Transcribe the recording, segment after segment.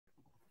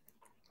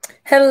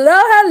Hello,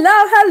 hello,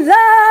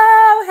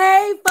 hello.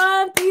 Hey,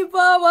 fun people.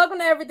 Welcome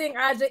to Everything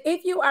Aja.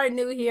 If you are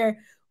new here,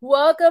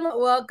 welcome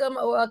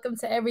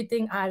to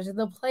Everything Aja,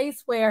 the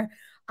place where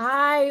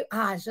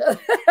Aja,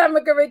 I'm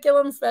a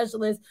curriculum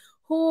specialist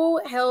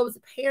who helps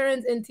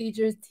parents and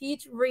teachers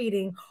teach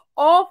reading,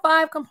 all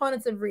five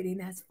components of reading.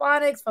 That's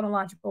phonics,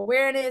 phonological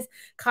awareness,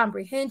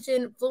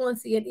 comprehension,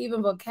 fluency, and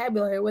even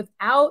vocabulary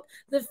without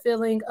the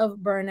feeling of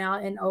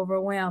burnout and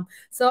overwhelm.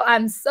 So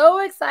I'm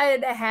so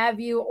excited to have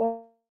you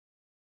on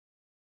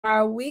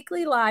our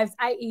weekly lives,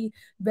 i.e.,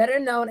 better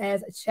known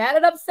as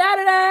Chatted Up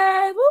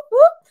Saturday. Whoop,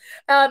 whoop.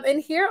 And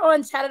here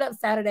on Chatted Up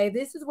Saturday,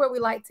 this is where we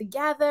like to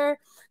gather,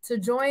 to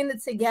join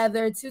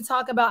together, to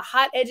talk about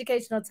hot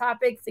educational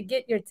topics, to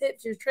get your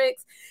tips, your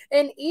tricks,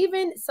 and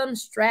even some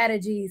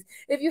strategies.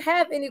 If you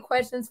have any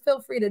questions,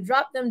 feel free to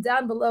drop them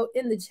down below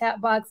in the chat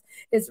box.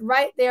 It's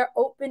right there,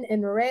 open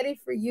and ready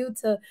for you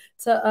to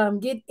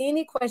get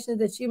any questions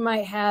that you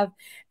might have.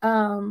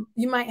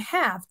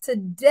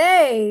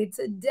 Today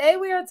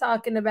we are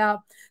talking about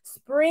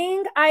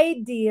spring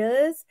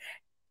ideas,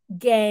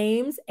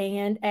 games,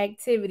 and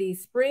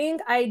activities. Spring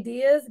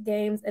ideas,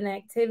 games, and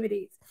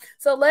activities.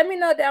 So let me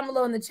know down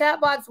below in the chat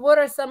box, what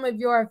are some of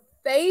your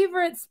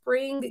favorite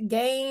spring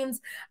games,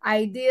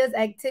 ideas,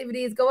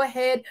 activities? Go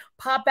ahead,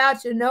 pop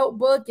out your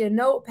notebook, your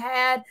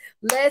notepad.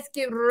 Let's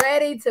get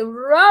ready to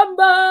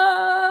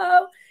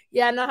rumble.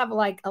 Yeah, I know I have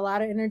like a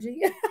lot of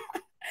energy.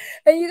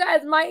 And you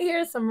guys might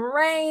hear some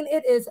rain.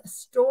 It is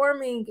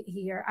storming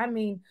here. I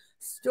mean,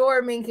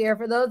 storming here.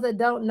 For those that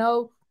don't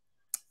know,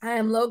 I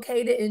am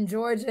located in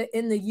Georgia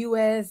in the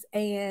US,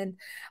 and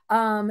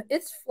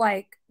it's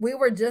like we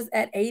were just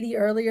at 80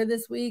 earlier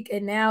this week,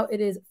 and now it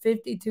is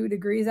 52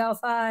 degrees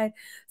outside.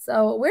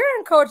 So we're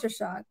in culture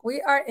shock. We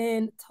are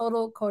in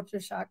total culture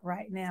shock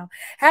right now.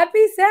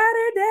 Happy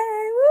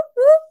Saturday. Whoop,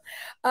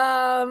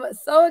 whoop.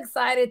 So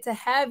excited to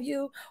have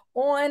you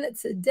on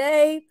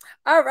today.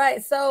 All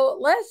right, so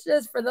let's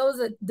just, for those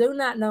that do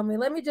not know me,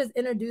 let me just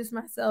introduce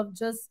myself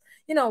just,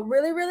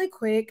 really, really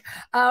quick.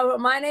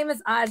 My name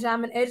is Aja.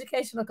 I'm an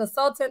educational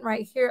consultant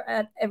right here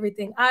at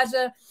Everything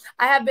Aja.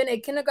 I have been a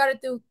kindergarten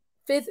through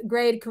fifth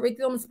grade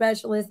curriculum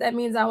specialist. That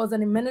means I was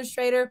an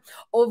administrator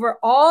over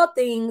all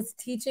things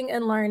teaching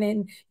and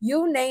learning.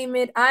 You name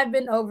it, I've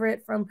been over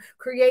it, from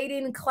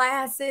creating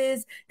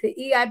classes to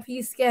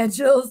EIP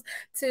schedules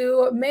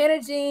to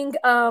managing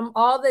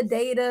all the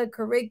data,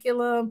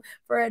 curriculum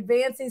for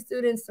advancing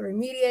students to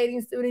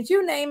remediating students.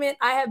 You name it,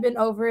 I have been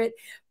over it.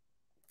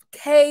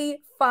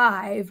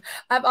 K5.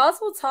 I've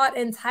also taught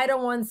in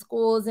Title I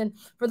schools. And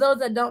for those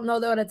that don't know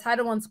what a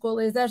Title I school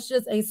is, that's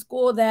just a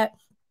school that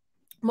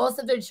most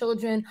of their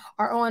children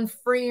are on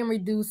free and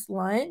reduced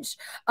lunch.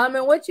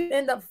 And what you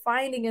end up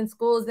finding in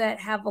schools that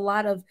have a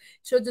lot of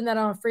children that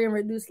are on free and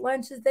reduced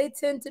lunches, they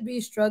tend to be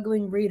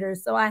struggling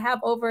readers. So I have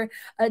over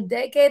a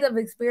decade of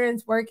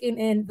experience working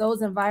in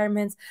those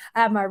environments. I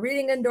have my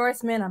reading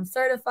endorsement. I'm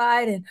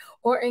certified in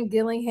Orton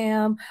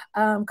Gillingham,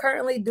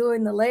 currently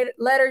doing the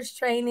letters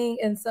training.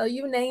 And so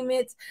you name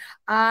it,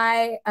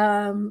 I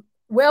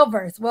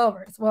well-versed.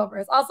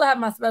 Also have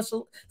my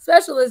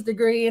specialist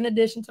degree in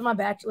addition to my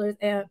bachelor's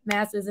and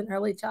master's in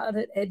early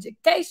childhood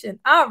education.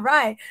 All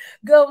right.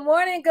 Good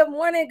morning,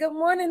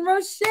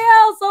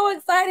 Rochelle. So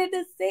excited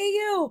to see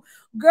you.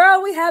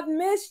 Girl, we have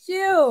missed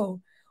you.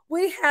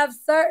 We have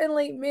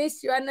certainly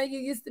missed you. I know you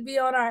used to be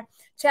on our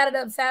Chatted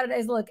Up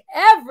Saturdays, look,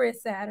 every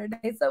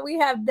Saturday. So we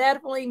have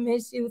definitely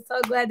missed you. So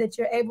glad that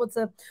you're able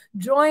to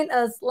join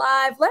us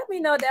live. Let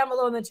me know down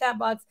below in the chat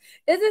box,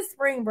 is it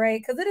spring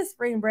break? Because it is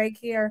spring break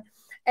here.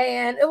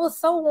 And it was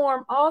so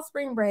warm all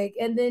spring break.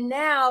 And then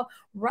now,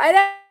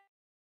 right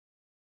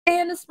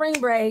in the spring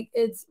break,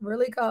 it's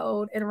really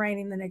cold and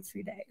raining the next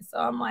few days. So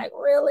I'm like,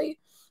 really?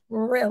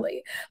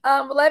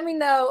 Let me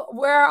know,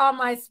 where are all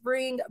my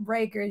spring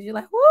breakers? You're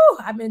like, whoo,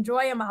 I'm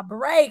enjoying my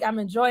break.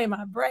 Let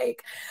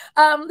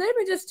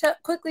me just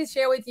quickly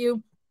share with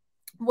you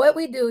what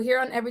we do here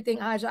on Everything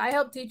Aja. I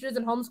help teachers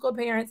and homeschool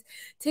parents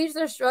teach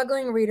their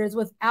struggling readers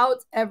without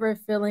ever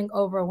feeling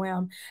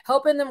overwhelmed,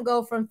 helping them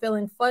go from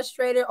feeling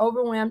frustrated,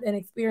 overwhelmed, and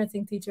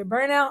experiencing teacher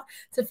burnout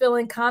to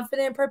feeling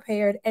confident,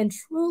 prepared, and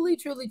truly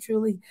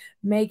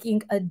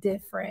making a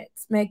difference.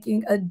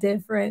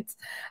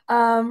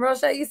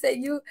 Rochelle, you said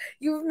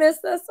you've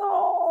missed us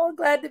all.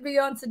 Glad to be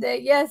on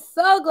today. Yes,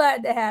 so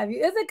glad to have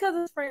you. Is it because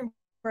of spring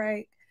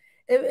break?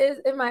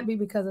 It might be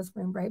because of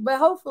spring break, but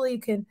hopefully you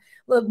can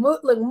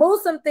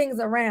move some things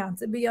around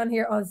to be on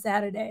here on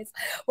Saturdays.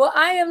 Well,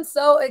 I am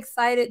so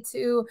excited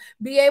to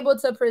be able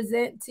to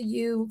present to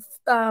you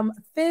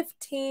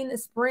 15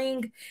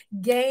 spring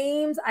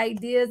games,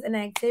 ideas, and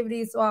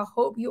activities. So I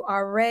hope you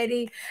are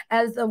ready.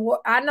 I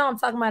know I'm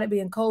talking about it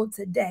being cold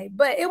today,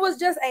 but it was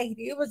just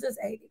 80.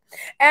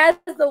 As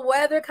the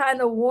weather kind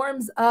of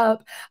warms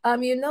up,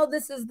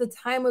 this is the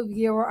time of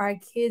year where our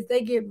kids,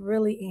 they get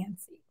really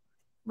antsy.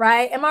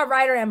 Right? Am I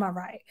right or am I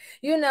right?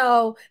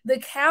 The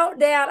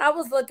countdown. I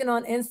was looking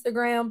on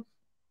Instagram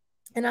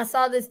and I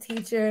saw this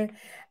teacher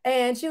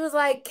and she was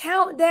like,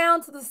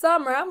 countdown to the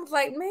summer. I was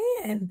like,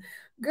 man,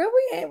 Girl,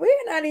 we're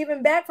not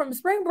even back from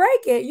spring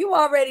break yet. You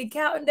already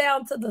counting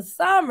down to the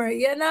summer,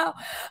 you know?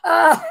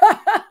 Uh,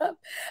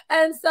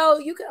 and so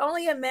you can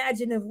only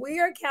imagine if we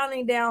are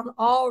counting down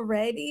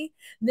already,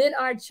 then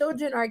our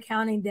children are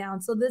counting down.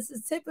 So this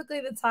is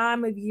typically the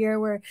time of year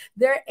where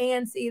they're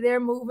antsy, they're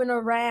moving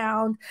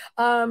around.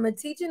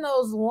 Teaching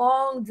those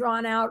long,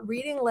 drawn out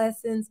reading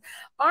lessons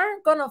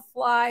aren't going to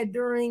fly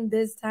during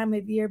this time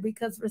of year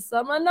because for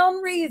some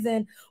unknown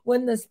reason,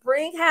 when the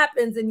spring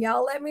happens, and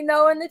y'all let me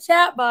know in the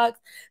chat box,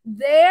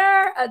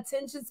 their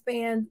attention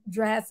span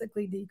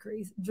drastically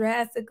decreased.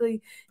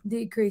 Drastically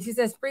decreased. She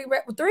said spring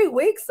break 3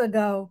 weeks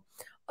ago.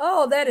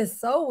 Oh, that is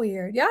so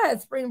weird. Y'all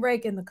had spring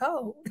break in the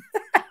cold.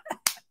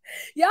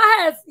 y'all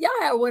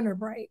had winter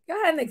break.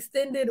 Y'all had an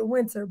extended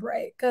winter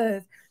break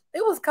because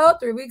it was cold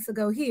 3 weeks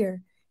ago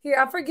here. Here,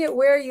 I forget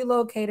where you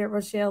located,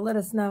 Rochelle. Let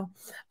us know.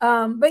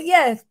 But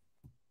yes,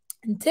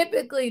 and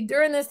typically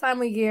during this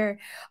time of year,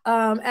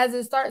 as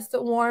it starts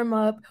to warm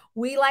up,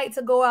 we like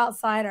to go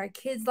outside. Our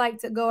kids like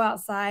to go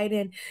outside,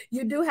 and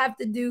you do have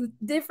to do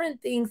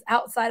different things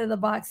outside of the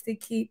box to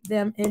keep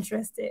them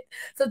interested.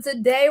 So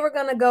today we're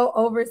going to go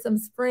over some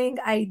spring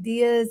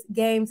ideas,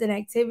 games, and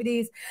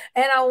activities.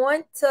 And I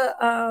want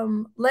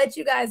to let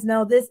you guys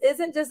know this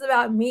isn't just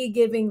about me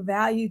giving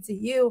value to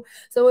you.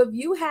 So if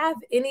you have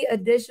any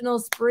additional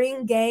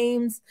spring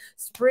games,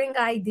 spring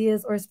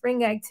ideas, or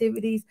spring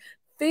activities,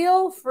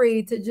 feel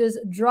free to just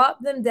drop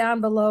them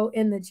down below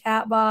in the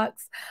chat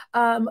box.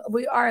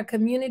 We are a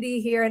community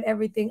here at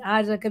Everything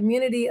Aja, a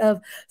community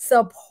of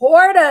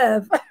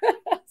supportive,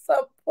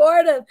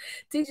 supportive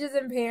teachers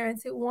and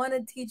parents who want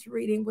to teach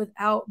reading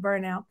without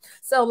burnout.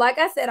 So, like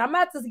I said, I'm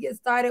about to get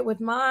started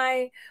with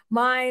mine,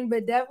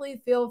 but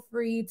definitely feel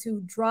free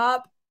to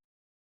drop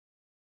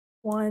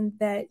one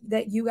that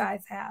you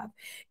guys have.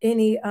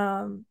 Any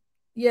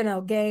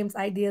games,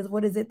 ideas.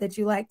 What is it that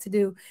you like to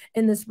do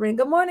in the spring?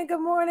 Good morning,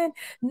 good morning.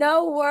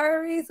 No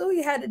worries. Oh,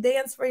 you had to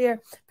dance for your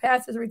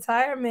pastor's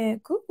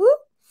retirement. Cool.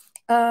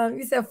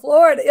 You said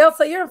Florida. Oh,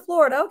 so you're in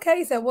Florida. Okay.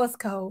 You said what's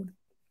cold?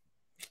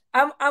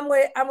 I'm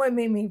with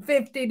Mimi.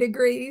 50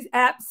 degrees.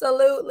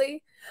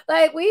 Absolutely.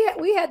 Like we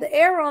had the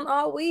air on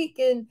all week,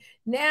 and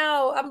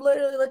now I'm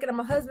literally looking at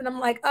my husband. I'm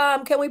like,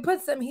 can we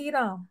put some heat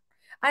on?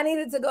 I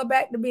needed to go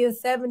back to being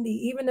 70,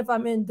 even if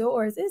I'm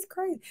indoors. It's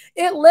crazy.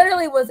 It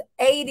literally was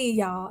 80,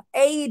 y'all.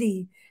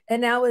 80.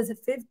 And now it's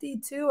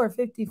 52 or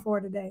 54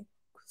 today.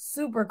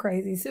 Super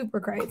crazy, super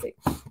crazy.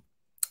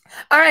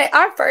 All right,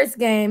 our first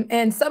game,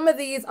 and some of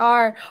these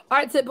are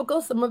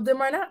typical, some of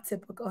them are not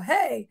typical.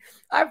 Hey,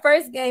 our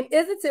first game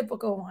is a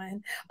typical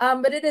one,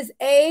 but it is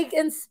egg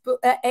and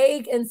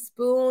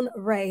spoon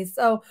race.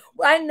 So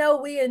I know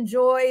we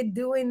enjoyed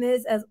doing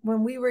this as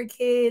when we were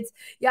kids.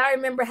 Y'all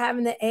remember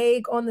having the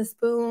egg on the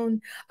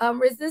spoon?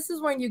 This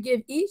is when you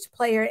give each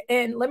player,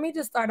 and let me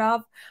just start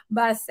off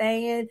by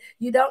saying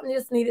you don't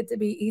just need it to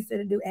be Easter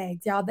to do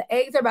eggs, y'all. The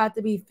eggs are about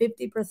to be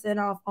 50%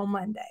 off on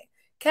Monday.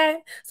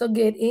 Okay, so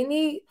get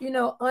any,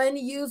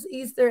 unused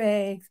Easter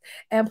eggs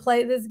and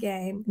play this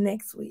game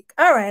next week.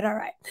 All right, all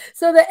right.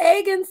 So the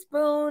egg and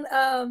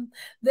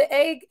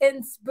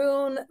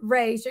spoon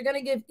race, you're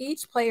gonna give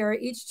each player,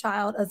 each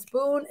child, a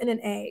spoon and an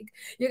egg.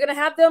 You're gonna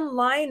have them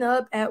line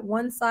up at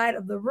one side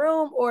of the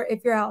room, or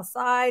if you're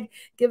outside,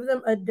 give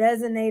them a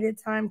designated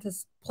time to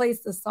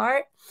place to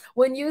start.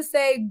 When you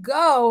say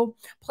go,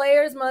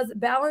 players must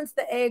balance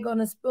the egg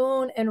on a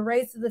spoon and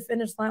race to the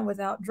finish line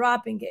without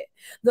dropping it.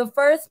 The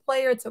first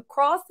player to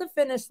cross the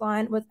finish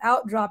line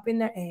without dropping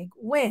their egg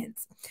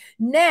wins.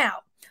 Now,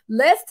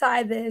 let's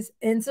tie this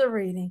into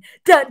reading.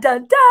 Dun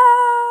dun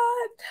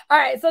dun. All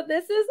right, so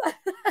this is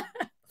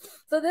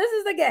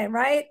the game,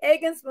 right?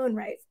 Egg and spoon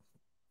race.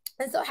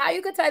 And so how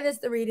you could tie this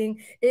to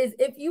reading is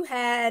if you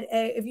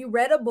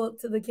read a book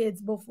to the kids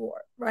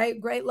before, right?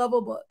 Grade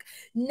level book.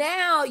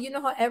 Now, you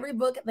know how every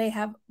book, they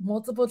have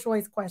multiple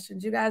choice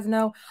questions. You guys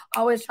know,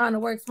 always trying to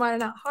work smarter,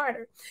 not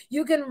harder.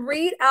 You can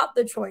read out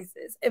the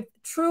choices. If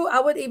true,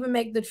 I would even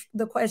make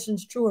the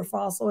questions true or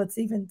false, so it's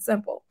even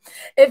simple.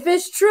 If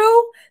it's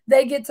true,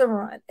 they get to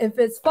run. If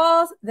it's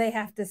false, they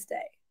have to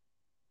stay.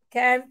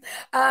 Okay?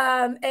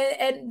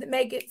 And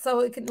make it so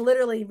it can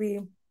literally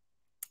be,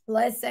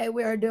 let's say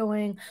we're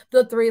doing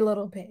the Three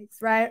Little Pigs,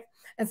 right?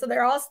 And so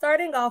they're all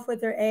starting off with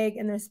their egg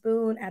and their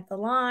spoon at the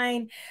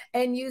line.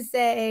 And you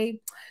say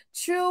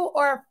true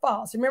or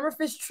false. Remember, if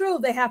it's true,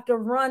 they have to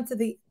run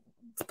to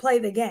play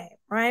the game,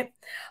 right?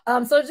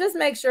 So just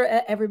make sure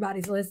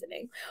everybody's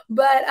listening.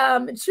 But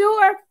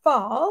true or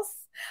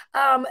false,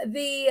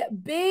 the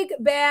big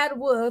bad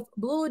wolf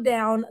blew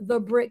down the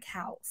brick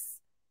house.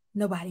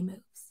 Nobody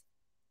moves.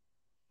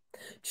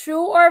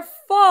 True or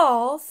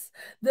false,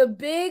 the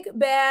big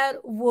bad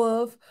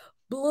wolf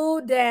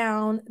blew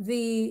down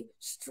the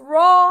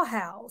straw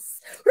house.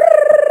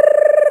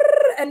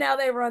 And now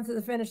they run to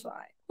the finish line.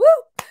 Woo!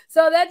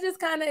 So that just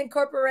kind of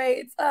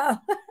incorporates a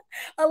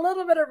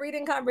little bit of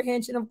reading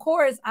comprehension. Of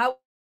course, I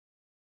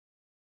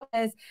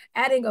was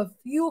adding a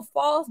few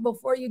false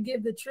before you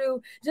give the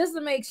true, just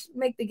to make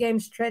the game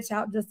stretch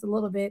out just a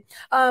little bit.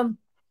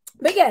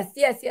 But yes.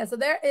 So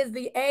there is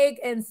the egg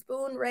and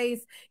spoon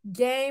race,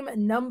 game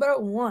number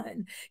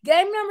one.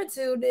 Game number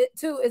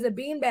two is a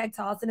beanbag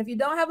toss. And if you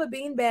don't have a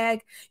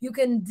beanbag, you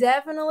can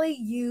definitely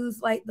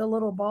use like the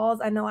little balls.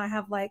 I know I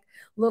have like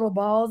little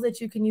balls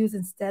that you can use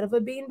instead of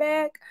a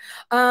beanbag.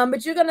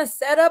 But you're gonna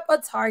set up a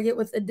target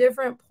with the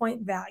different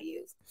point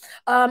values.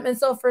 And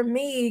so for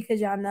me,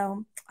 because y'all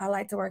know I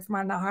like to work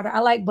smarter, not harder, I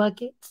like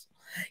buckets.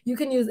 You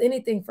can use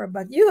anything for a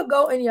bucket. You could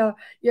go in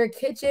your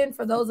kitchen.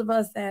 For those of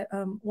us that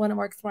want to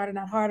work smarter,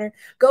 not harder,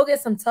 go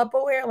get some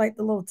Tupperware, like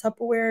the little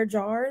Tupperware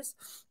jars,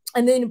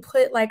 and then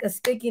put like a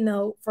sticky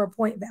note for a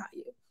point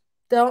value.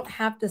 Don't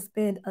have to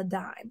spend a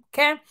dime.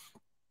 Okay.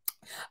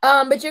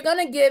 But you're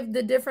gonna give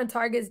the different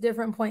targets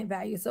different point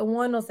values. So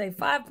one will say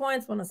 5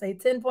 points, one will say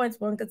 10 points,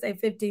 one could say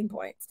 15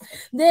 points.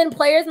 Then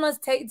players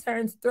must take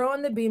turns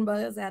throwing the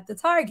beanbags at the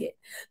target.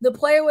 The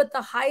player with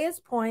the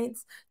highest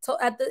points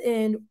at the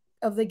end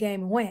of the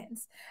game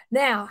wins.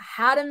 Now,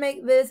 how to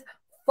make this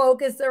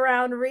focus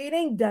around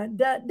reading? Dun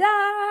dun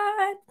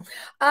dun.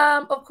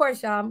 Of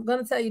course, y'all. I'm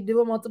gonna tell you do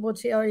a multiple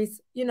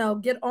choice.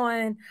 Get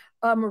on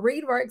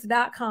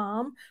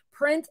readworks.com,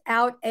 print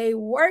out a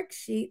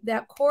worksheet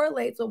that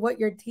correlates with what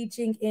you're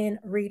teaching in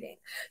reading.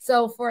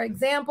 So, for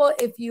example,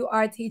 if you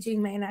are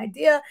teaching main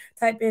idea,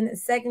 type in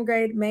second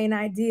grade main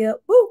idea.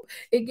 Boop,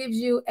 it gives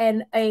you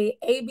an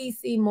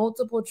ABC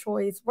multiple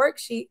choice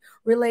worksheet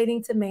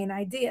relating to main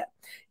idea.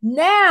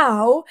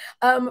 Now,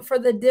 for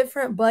the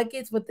different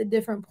buckets with the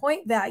different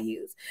point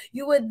values,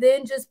 you would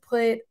then just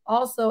put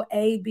also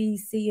A, B,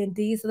 C, and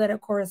D so that it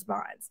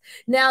corresponds.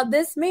 Now,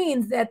 this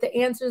means that the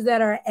answers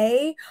that are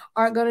A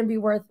are going to be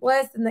worth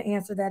less than the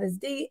answer that is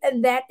D,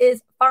 and that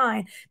is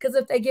fine, because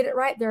if they get it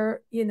right,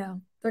 they're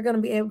going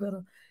to be able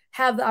to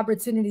have the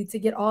opportunity to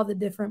get all the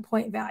different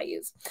point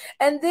values.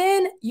 And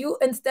then you,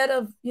 instead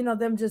of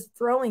them just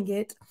throwing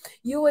it,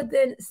 you would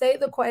then say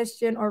the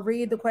question or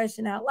read the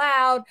question out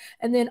loud,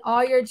 and then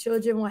all your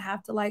children will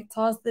have to like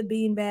toss the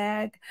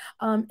beanbag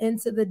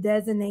into the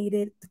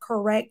designated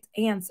correct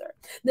answer.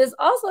 This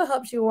also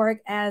helps you work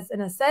as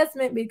an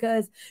assessment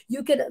because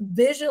you can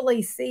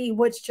visually see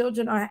which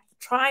children are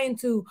trying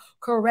to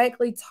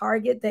correctly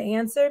target the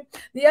answer.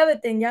 The other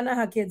thing, y'all know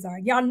how kids are.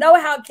 Y'all know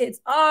how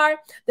kids are.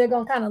 They're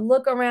going to kind of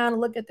look around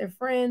and look at their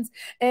friends.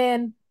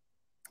 And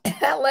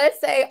let's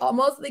say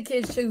most of the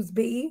kids choose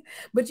B,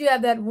 but you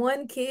have that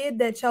one kid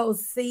that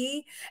chose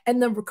C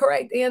and the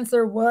correct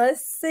answer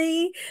was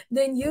C,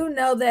 then you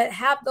know that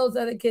half those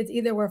other kids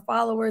either were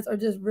followers or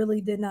just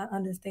really did not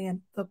understand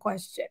the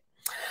question.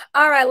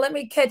 All right, let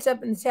me catch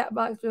up in the chat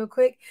box real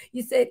quick.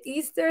 You said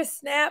Easter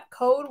snap,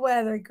 cold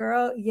weather,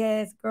 girl.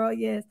 Yes, girl,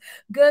 yes.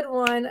 Good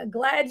one.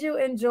 Glad you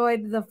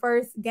enjoyed the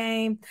first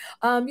game.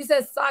 You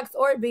said socks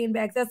or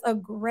beanbags. That's a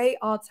great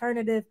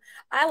alternative.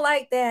 I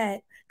like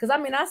that. Because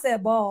I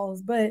said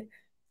balls, but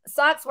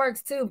socks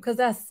works too because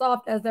that's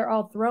soft as they're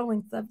all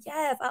throwing stuff.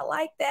 Yes, I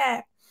like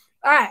that.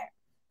 All right,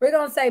 we're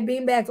gonna say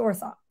beanbags or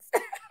socks,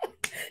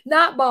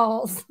 not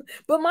balls.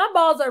 But my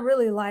balls are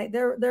really light.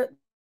 They're the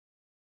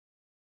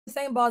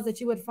same balls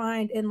that you would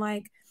find in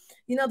like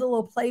the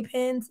little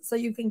playpens, so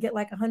you can get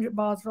like 100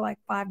 balls for like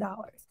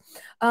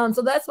 $5.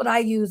 So that's what I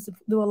use to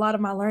do a lot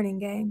of my learning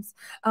games.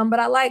 But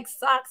I like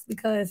socks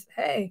because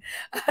hey,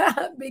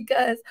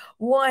 because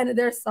one,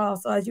 they're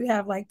soft, so as you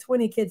have like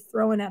 20 kids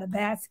throwing at a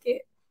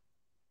basket,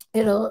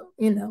 it'll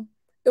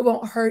it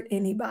won't hurt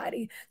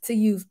anybody to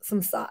use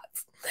some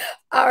socks.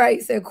 All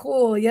right, so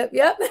cool. Yep.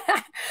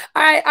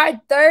 All right,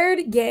 our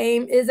third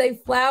game is a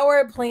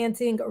flower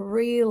planting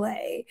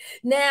relay.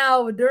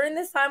 Now, during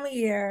this time of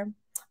year,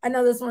 I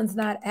know this one's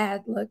not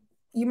look,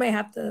 you may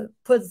have to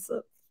put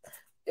some,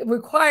 it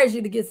requires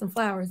you to get some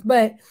flowers,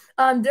 but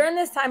during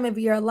this time of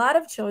year, a lot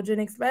of children,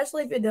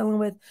 especially if you're dealing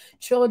with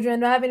children,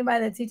 don't have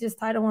anybody that teaches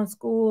Title I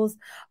schools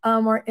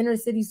or inner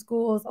city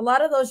schools, a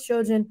lot of those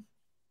children,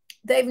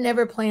 they've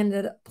never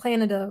planted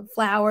a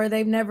flower.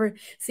 They've never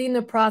seen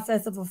the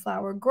process of a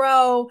flower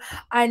grow.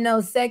 I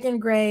know second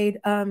grade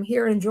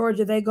here in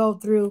Georgia, they go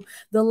through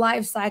the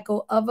life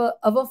cycle of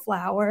a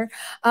flower,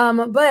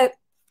 but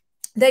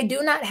they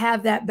do not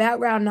have that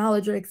background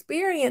knowledge or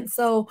experience.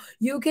 So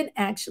you can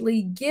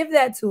actually give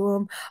that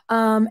to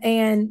them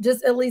and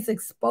just at least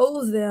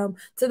expose them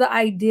to the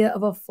idea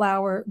of a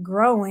flower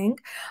growing.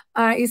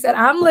 You said,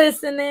 I'm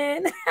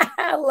listening.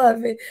 I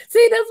love it.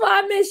 See, that's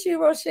why I miss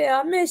you,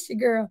 Rochelle. I miss you,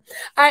 girl.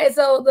 All right.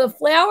 So the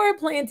flower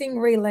planting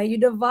relay, you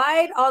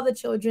divide all the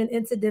children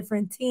into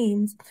different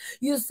teams.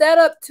 You set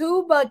up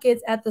 2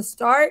 buckets at the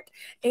start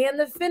and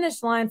the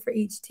finish line for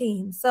each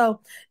team.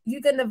 So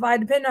you can divide,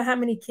 depending on how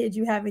many kids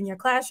you have in your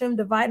classroom,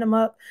 divide them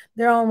up.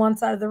 They're on one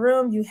side of the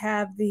room. You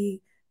have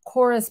the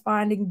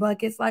corresponding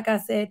buckets. Like I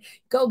said,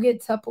 go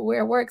get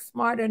Tupperware. Work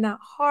smarter, not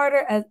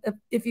harder,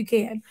 if you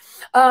can.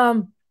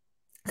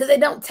 Because they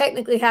don't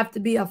technically have to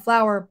be a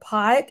flower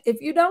pot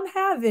if you don't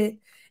have it.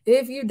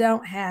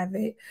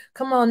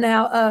 Come on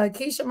now.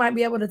 Keisha might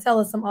be able to tell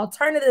us some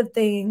alternative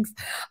things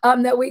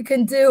that we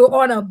can do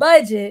on a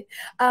budget.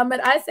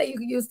 But I say you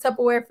can use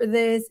Tupperware for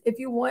this. If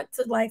you want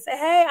to like say,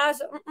 hey,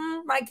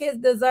 my kids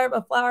deserve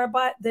a flower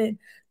pot, then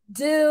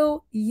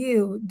Do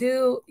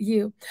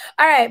you.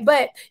 All right,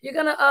 but you're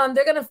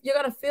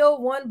gonna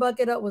fill one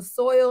bucket up with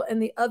soil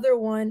and the other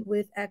one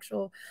with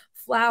actual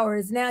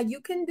flowers. Now you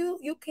can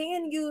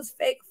use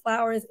fake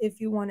flowers if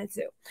you wanted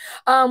to.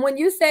 When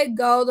you say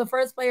go, the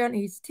first player on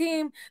each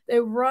team, they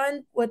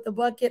run with the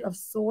bucket of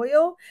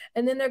soil,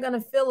 and then they're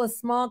gonna fill a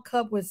small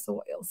cup with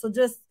soil. So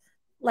just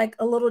like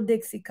a little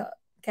Dixie cup.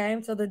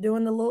 Okay, so they're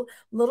doing the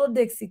little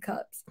Dixie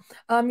cups.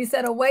 You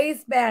said a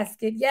waste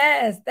basket.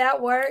 Yes,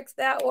 that works.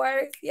 That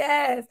works.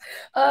 Yes.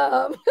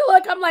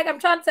 Look, I'm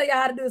trying to tell you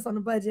how to do this on a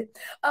budget.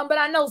 But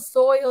I know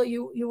soil.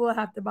 You will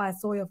have to buy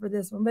soil for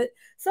this one. But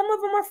some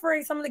of them are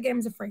free. Some of the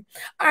games are free.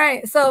 All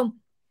right. So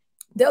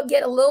they'll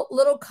get a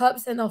little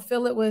cups and they'll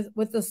fill it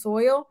with the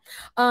soil,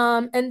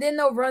 and then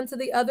they'll run to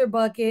the other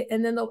bucket,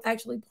 and then they'll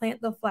actually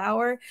plant the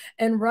flower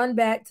and run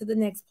back to the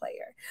next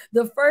player.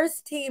 The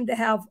first team to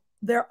have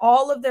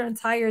all of their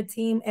entire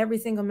team, every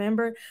single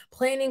member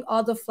planting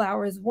all the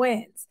flowers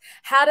wins.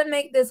 How to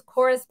make this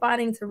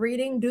corresponding to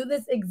reading? Do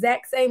this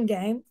exact same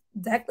game,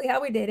 exactly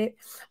how we did it,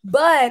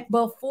 but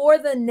before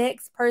the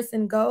next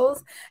person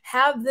goes,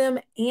 have them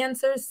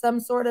answer some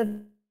sort of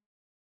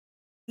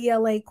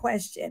ELA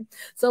question.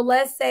 So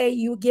let's say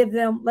you give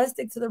them, let's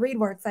stick to the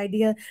ReadWorks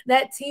idea.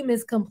 That team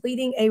is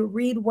completing a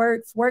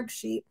ReadWorks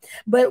worksheet,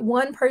 but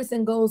one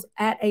person goes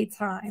at a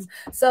time.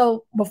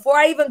 So before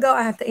I even go,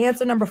 I have to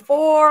answer number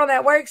 4 on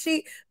that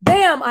worksheet.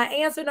 Bam, I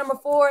answer number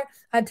 4.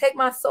 I take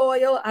my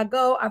soil, I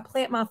go, I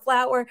plant my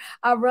flower,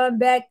 I run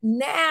back.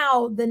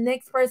 Now the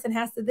next person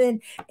has to then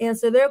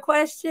answer their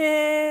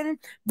question.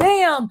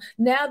 Bam,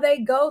 now they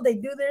go, they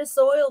do their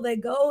soil, they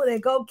go,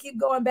 keep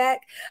going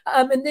back.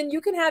 And then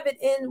you can have it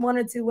in one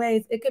or two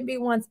ways. It can be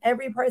once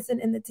every person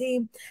in the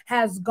team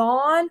has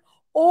gone,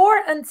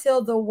 or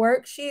until the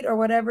worksheet or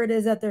whatever it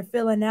is that they're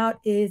filling out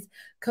is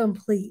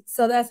complete.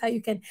 So that's how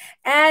you can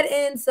add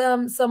in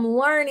some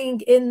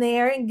learning in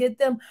there and get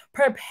them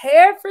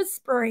prepared for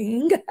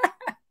spring.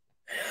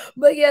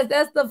 But yes,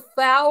 that's the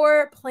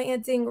flower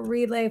planting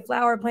relay.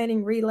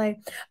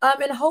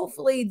 And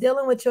hopefully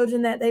dealing with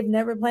children that they've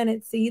never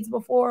planted seeds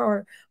before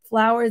or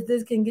flowers,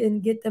 this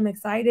can get them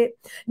excited.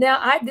 Now,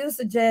 I do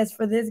suggest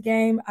for this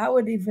game, I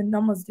would even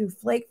almost do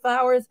flake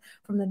flowers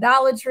from the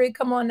Dollar Tree.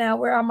 Come on now,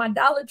 where are my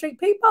Dollar Tree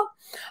people?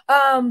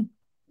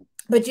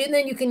 But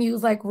then you can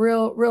use like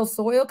real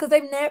soil, because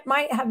they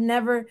might have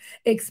never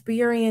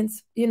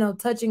experienced,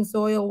 touching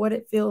soil, what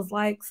it feels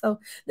like. So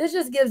this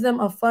just gives them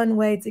a fun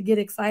way to get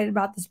excited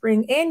about the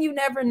spring, and you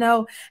never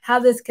know how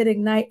this could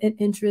ignite an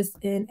interest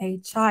in a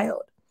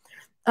child.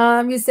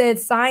 You said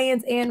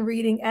science and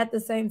reading at the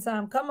same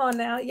time. Come on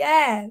now.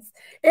 Yes.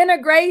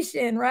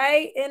 Integration,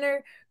 right?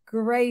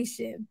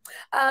 Integration.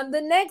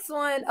 The next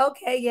one,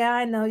 okay, yeah,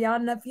 I know. Y'all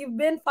know, if you've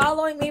been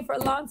following me for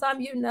a long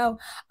time, you know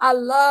I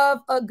love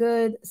a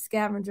good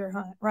scavenger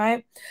hunt,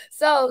 right?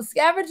 So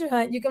scavenger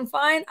hunt, you can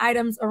find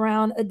items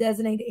around a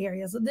designated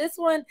area. So this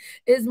one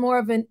is more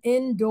of an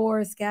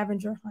indoor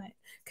scavenger hunt.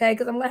 Okay,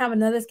 because I'm going to have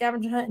another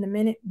scavenger hunt in a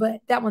minute,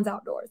 but that one's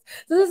outdoors.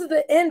 So this is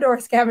the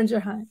indoor scavenger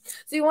hunt.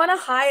 So you want to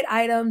hide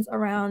items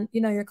around,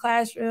 your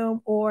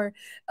classroom, or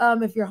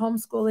if you're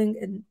homeschooling,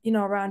 and,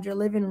 around your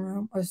living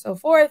room or so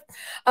forth.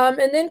 And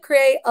then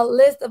create a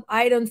list of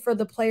items for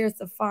the players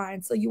to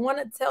find. So you want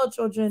to tell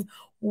children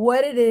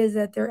what it is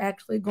that they're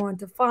actually going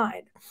to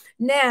find.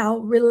 Now,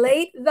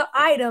 relate the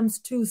items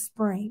to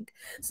spring.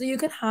 So you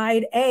can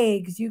hide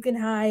eggs, you can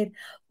hide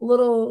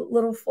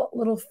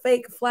little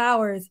fake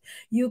flowers,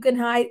 you can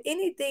hide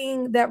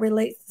anything that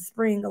relates to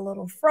spring, a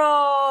little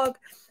frog,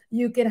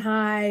 you can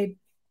hide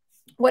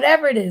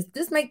whatever it is.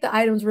 Just make the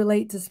items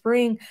relate to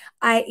spring,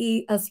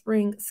 i.e. a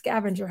spring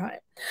scavenger hunt.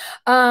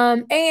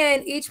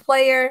 And each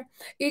player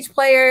gets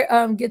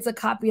a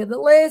copy of the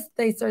list.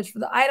 They search for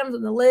the items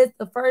on the list.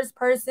 The first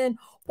person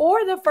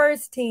or the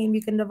first team,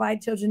 you can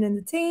divide children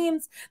into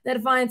teams,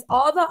 that finds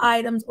all the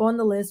items on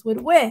the list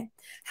would win.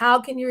 How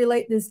can you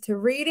relate this to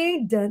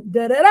reading? Dun,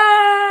 da, da,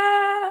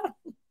 da.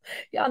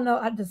 Y'all know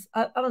I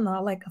don't know. I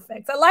like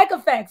effects.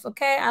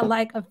 Okay. I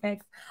like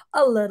effects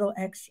a little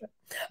extra.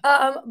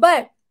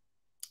 But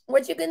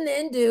what you can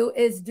then do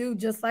is do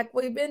just like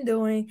we've been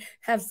doing,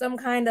 have some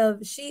kind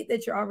of sheet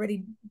that you're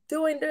already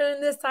doing during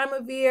this time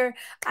of year,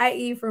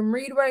 i.e. from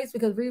ReadWorks,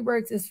 because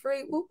ReadWorks is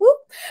free. Whoop, whoop.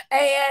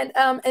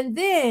 And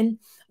then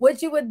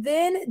what you would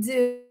then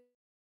do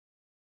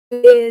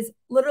is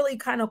literally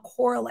kind of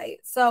correlate.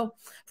 So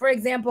for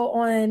example,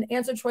 on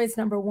answer choice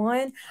number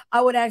 1,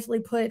 I would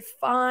actually put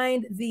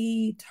find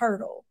the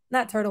turtle.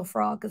 Not turtle,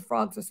 frog, because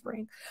frogs are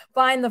spring.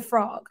 Find the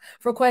frog.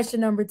 For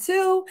question number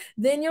 2,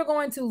 then you're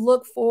going to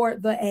look for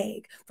the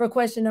egg. For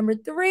question number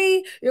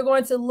 3, you're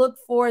going to look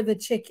for the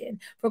chicken.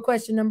 For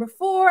question number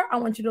 4, I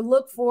want you to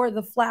look for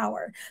the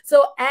flower.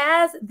 So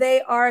as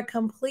they are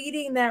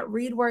completing that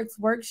ReadWorks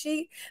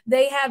worksheet,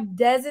 they have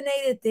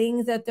designated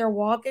things that they're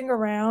walking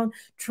around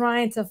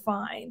trying to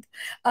find.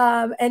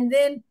 And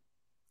then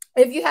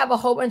if you have a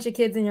whole bunch of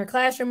kids in your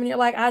classroom and you're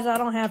like, I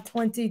don't have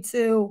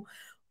 22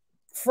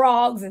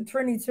 frogs and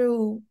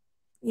 22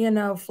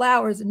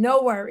 flowers,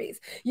 no worries.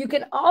 You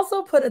can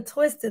also put a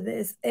twist to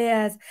this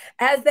as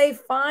they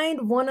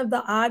find one of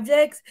the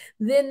objects,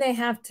 then they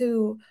have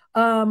to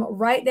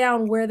write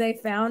down where they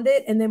found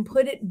it and then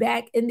put it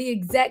back in the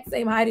exact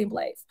same hiding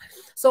place.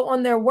 So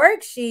on their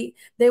worksheet,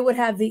 they would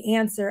have the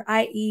answer,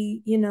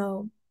 i.e.,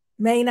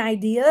 main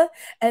idea,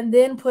 and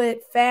then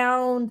put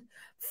found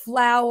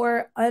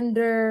flower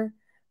under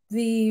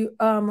the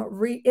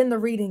in the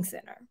reading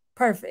center.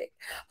 Perfect.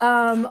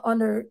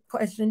 Under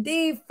question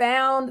D,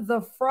 found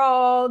the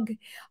frog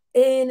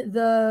in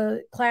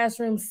the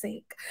classroom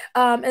sink.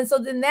 And so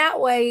then that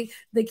way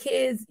the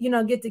kids,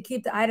 get to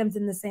keep the items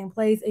in the same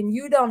place, and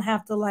you don't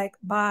have to like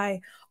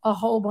buy a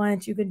whole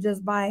bunch. You can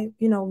just buy,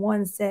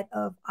 one set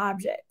of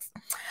objects.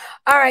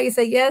 All right. You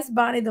say, yes,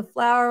 Bonnie, the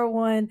flower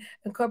one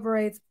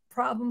incorporates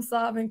problem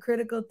solving,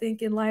 critical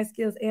thinking, life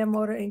skills, and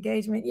motor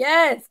engagement.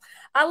 Yes,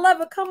 I love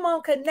it. Come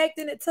on,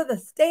 connecting it to the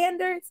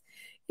standards.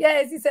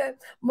 Yes, he said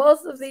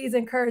most of these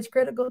encourage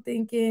critical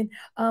thinking,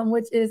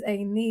 which is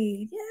a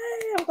need.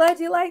 Yay, I'm glad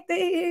you like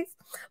these.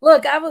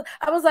 Look, I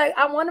was like,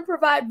 I want to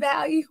provide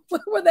value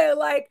where they're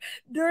like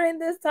during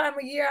this time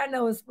of year. I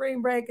know it's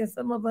spring break, and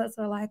some of us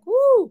are like,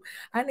 woo,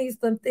 I need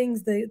some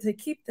things to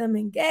keep them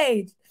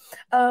engaged.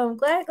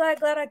 Glad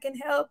I can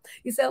help.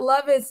 You said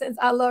love it since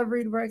I love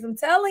ReadWorks. I'm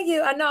telling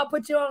you, I know I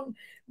put you on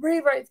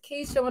ReadWorks,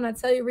 Keisha, when I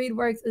tell you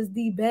ReadWorks is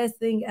the best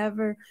thing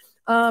ever.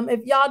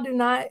 If y'all do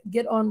not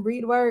get on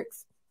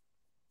ReadWorks,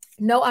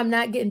 no, I'm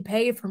not getting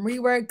paid from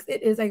ReadWorks.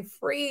 It is a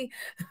free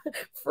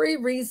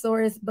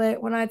resource, but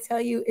when I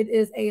tell you it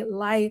is a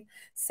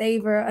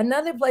lifesaver.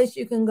 Another place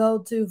you can go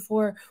to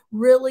for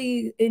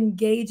really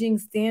engaging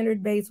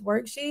standard-based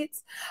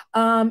worksheets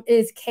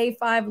is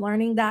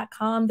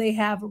k5learning.com. They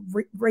have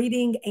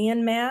reading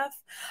and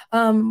math,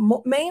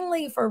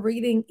 mainly for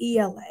reading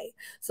ELA.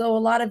 So a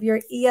lot of your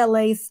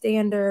ELA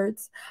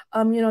standards,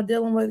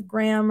 dealing with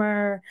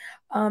grammar,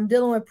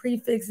 dealing with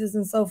prefixes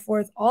and so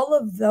forth, all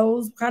of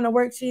those kind of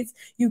worksheets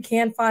you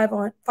can find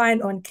on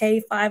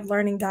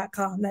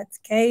k5learning.com. That's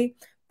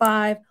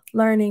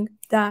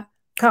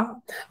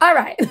k5learning.com. All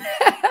right.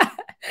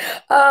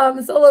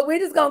 So look, we're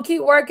just gonna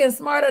keep working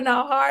smarter,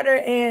 not harder,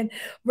 and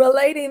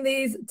relating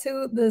these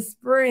to the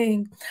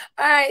spring.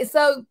 All right,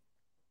 so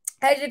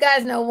as you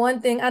guys know,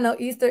 one thing I know,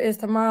 Easter is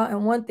tomorrow,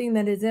 and one thing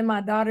that is in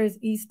my daughter's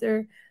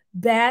Easter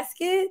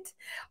basket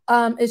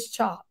is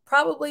chalk.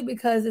 Probably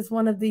because it's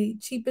one of the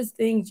cheapest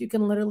things you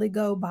can literally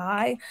go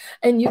buy,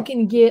 and you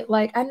can get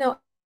like, I know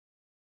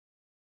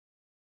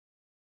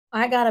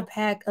I got a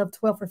pack of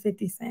 12 for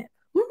 50 cents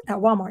at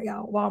Walmart,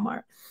 y'all.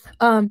 Walmart.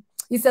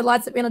 You said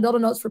lots of anecdotal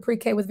notes for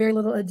pre-K with very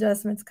little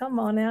adjustments. Come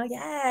on now.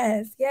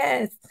 Yes,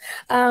 yes.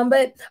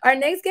 But our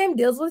next game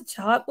deals with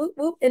chalk, whoop,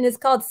 whoop, and it's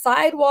called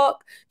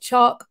Sidewalk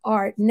Chalk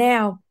Art.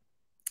 Now,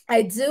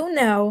 I do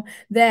know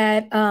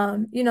that,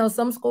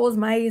 some schools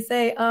might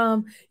say,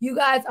 you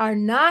guys are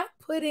not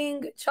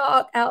putting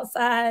chalk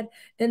outside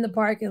in the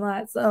parking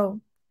lot. So,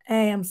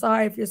 hey, I'm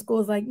sorry if your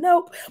school's like,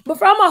 nope. But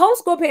for all my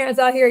homeschool parents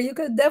out here, you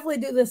could definitely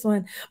do this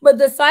one. But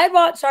the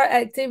sidewalk chart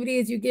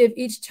activities, you give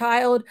each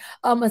child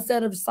a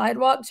set of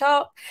sidewalk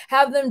chalk,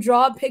 have them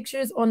draw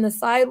pictures on the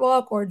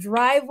sidewalk or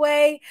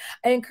driveway.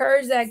 I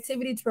encourage the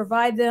activity to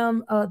provide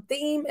them a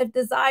theme if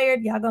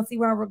desired. Y'all gonna see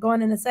where we're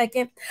going in a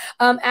second.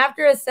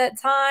 After a set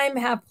time,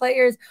 have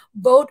players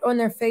vote on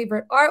their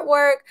favorite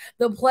artwork.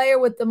 The player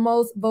with the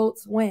most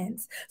votes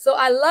wins. So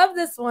I love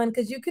this one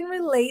because you can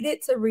relate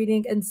it to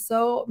reading in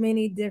so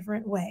many different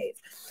ways.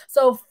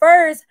 So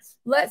first,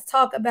 let's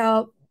talk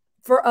about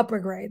for upper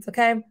grades,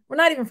 okay? We're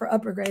not even for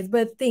upper grades,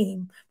 but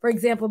theme, for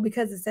example,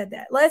 because it said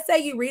that. Let's say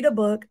you read a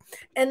book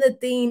and the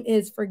theme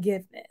is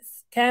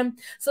forgiveness. Okay,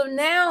 so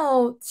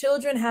now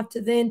children have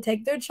to then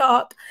take their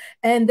chalk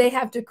and they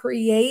have to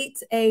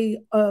create a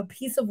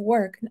piece of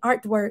work, an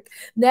artwork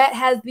that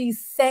has the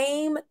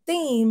same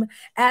theme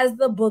as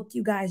the book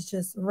you guys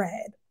just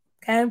read.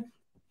 Okay.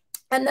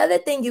 Another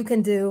thing you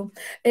can do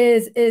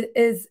is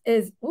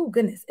oh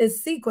goodness,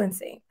 is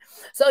sequencing.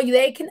 So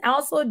they can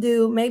also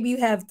do, maybe you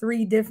have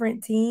 3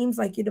 different teams,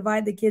 like you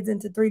divide the kids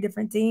into 3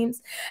 different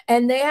teams,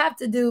 and they have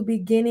to do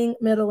beginning,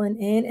 middle, and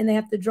end, and they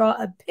have to draw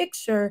a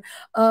picture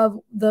of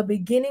the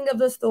beginning of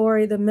the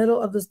story, the middle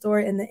of the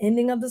story, and the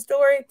ending of the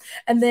story.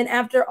 And then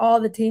after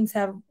all the teams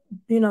have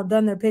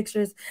done their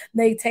pictures,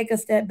 they take a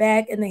step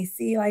back and they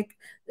see, like,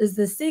 is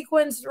the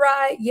sequence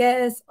right?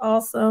 Yes,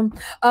 awesome.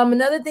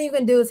 Another thing you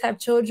can do is have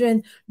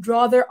children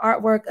draw their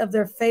artwork of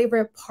their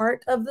favorite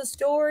part of the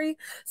story.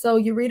 So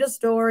you read a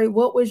story,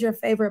 what was your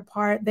favorite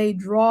part? They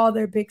draw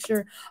their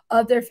picture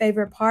of their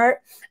favorite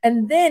part.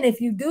 And then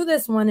if you do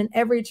this one and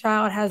every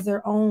child has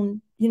their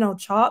own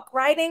chalk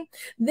writing,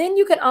 then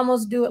you can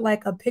almost do it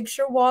like a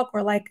picture walk,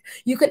 or like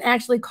you can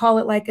actually call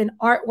it like an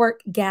artwork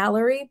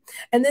gallery.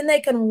 And then they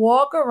can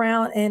walk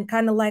around and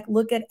kind of like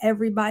look at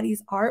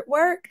everybody's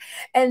artwork.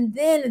 And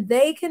then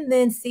they can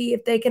then see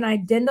if they can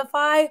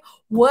identify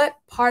what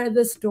part of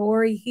the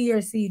story he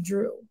or she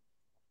drew.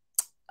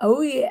 Oh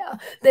yeah,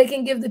 they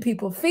can give the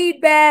people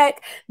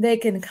feedback. They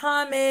can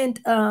comment.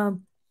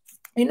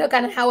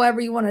 kind of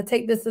however you want to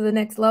take this to the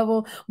next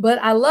level. But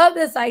I love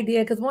this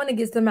idea because one, it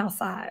gets them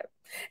outside.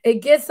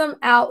 It gets them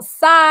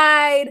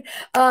outside.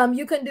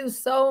 You can do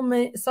so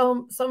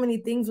many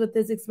things with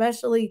this,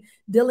 especially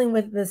dealing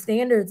with the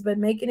standards, but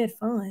making it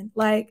fun.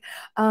 Like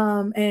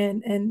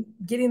and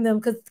getting them,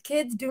 because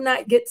kids do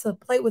not get to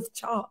play with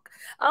chalk.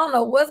 I don't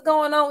know what's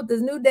going on with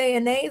this new day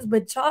and age,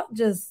 but chalk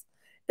just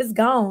it's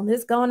gone.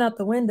 It's gone out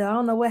the window. I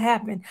don't know what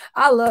happened.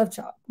 I love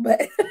chalk,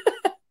 but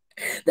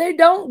they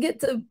don't get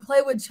to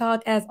play with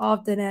chalk as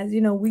often as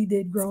we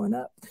did growing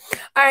up.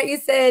 All right, you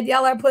said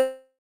y'all are putting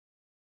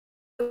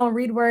on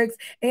ReadWorks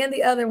and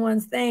the other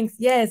ones. Thanks.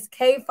 Yes,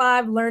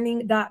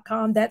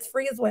 k5learning.com. That's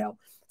free as well.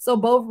 So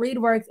both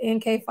ReadWorks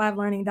and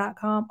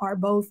k5learning.com are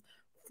both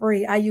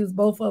free. I use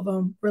both of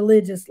them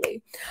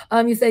religiously.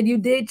 You said you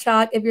did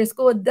chalk. If your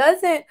school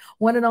doesn't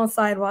want it on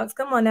sidewalks,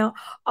 come on now,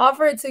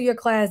 offer it to your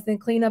class, then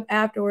clean up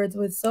afterwards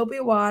with soapy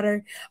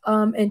water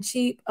and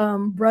cheap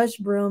brush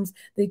brooms.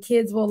 The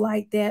kids will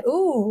like that.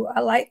 Ooh,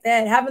 I like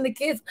that. Having the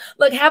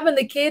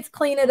kids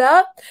clean it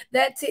up.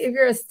 If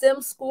you're a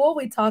STEM school,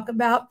 we talk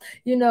about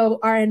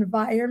our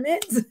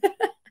environment.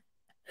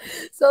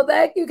 So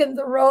that you can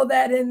throw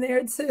that in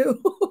there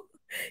too.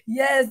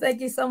 Yes, thank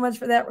you so much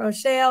for that,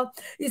 Rochelle.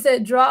 You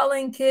said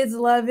drawing, kids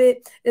love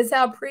it. It's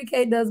how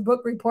pre-K does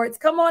book reports.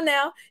 Come on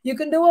now, you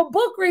can do a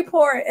book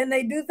report, and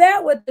they do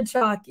that with the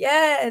chalk.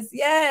 Yes,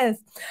 yes.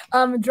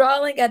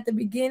 Drawing at the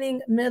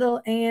beginning,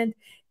 middle, and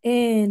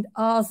end.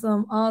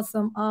 Awesome,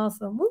 awesome,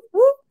 awesome. Whoop,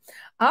 whoop.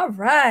 All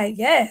right,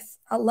 yes.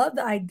 I love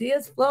the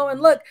ideas flowing.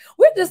 Look,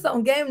 we're just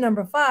on game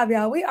number 5,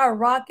 y'all. We are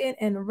rocking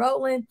and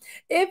rolling.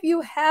 If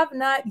you have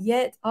not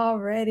yet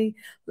already,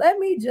 let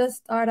me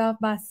just start off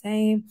by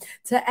saying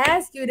to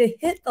ask you to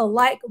hit the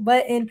like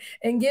button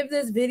and give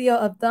this video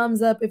a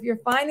thumbs up. If you're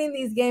finding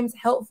these games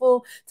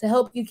helpful to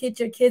help you get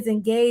your kids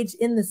engaged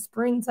in the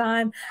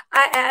springtime,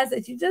 I ask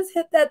that you just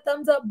hit that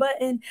thumbs up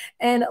button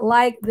and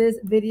like this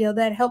video.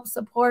 That helps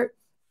support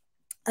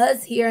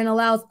us here and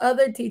allows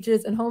other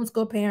teachers and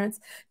homeschool parents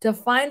to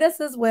find us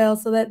as well,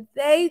 so that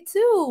they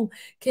too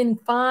can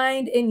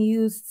find and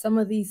use some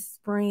of these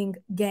spring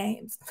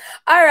games.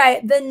 All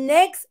right, the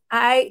next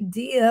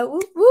idea,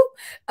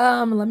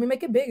 let me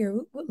make it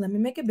bigger. Let me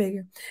make it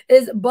bigger.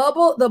 Is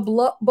bubble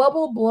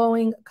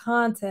blowing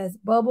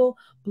contest. Bubble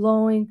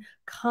blowing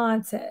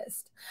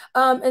contest.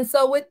 And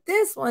so with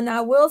this one, I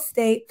will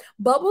state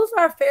bubbles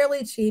are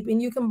fairly cheap, and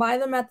you can buy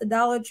them at the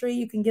Dollar Tree.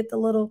 You can get the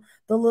little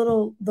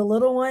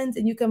ones,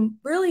 and you can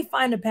really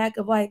find a pack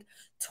of like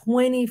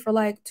 20 for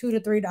like $2 to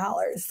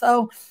 $3.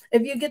 So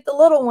if you get the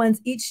little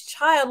ones, each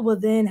child will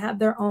then have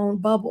their own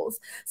bubbles.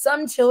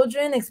 Some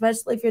children,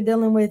 especially if you're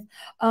dealing with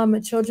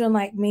children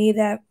like me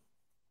that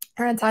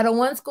are in Title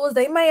I schools,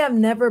 they may have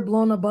never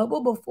blown a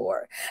bubble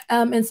before,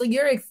 and so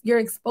you're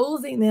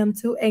exposing them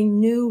to a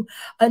new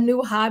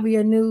hobby,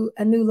 a new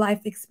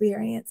life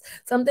experience,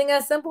 something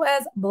as simple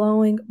as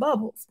blowing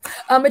bubbles.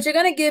 But you're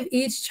going to give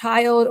each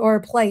child or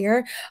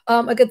player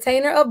a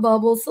container of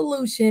bubble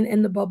solution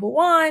in the bubble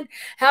wand.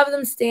 Have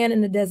them stand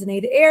in the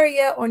designated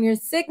area. On your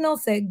signal,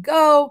 say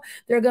go.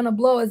 They're going to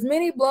blow as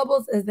many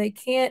bubbles as they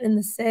can in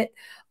the set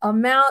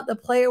amount. The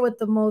player with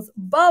the most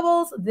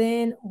bubbles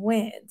then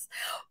wins.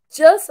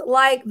 Just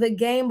like the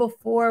game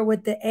before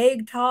with the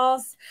egg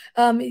toss,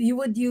 you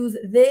would use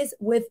this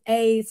with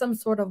some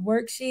sort of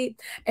worksheet,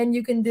 and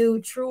you can do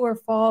true or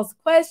false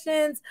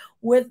questions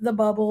with the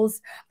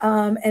bubbles,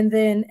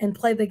 and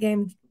play the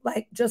game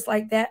just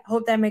like that.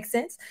 Hope that makes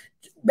sense.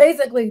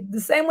 Basically,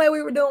 the same way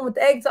we were doing with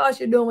the egg toss,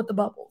 you're doing with the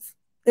bubbles.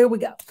 There we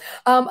go.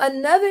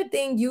 Another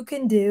thing you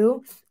can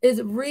do is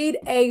read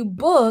a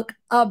book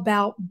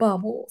about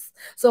bubbles.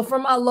 So for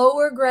my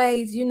lower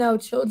grades,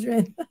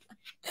 children,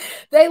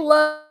 they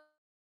love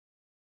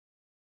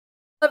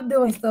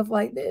doing stuff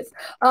like this.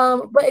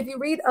 But if you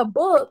read a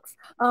book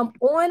on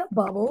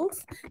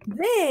bubbles,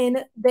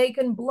 then they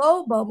can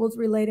blow bubbles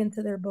relating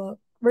to that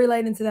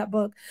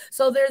book.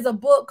 So there's a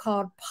book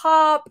called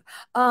Pop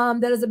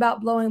that is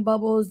about blowing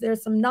bubbles.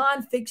 There's some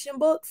nonfiction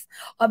books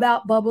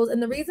about bubbles.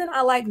 And the reason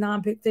I like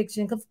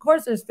nonfiction, because of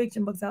course there's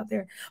fiction books out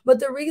there, but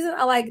the reason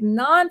I like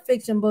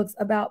nonfiction books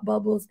about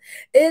bubbles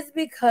is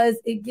because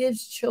it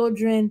gives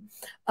children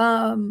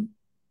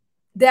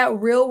that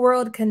real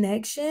world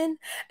connection.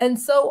 And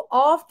so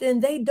often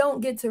they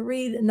don't get to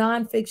read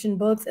nonfiction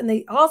books, and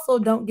they also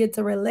don't get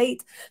to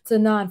relate to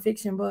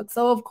nonfiction books.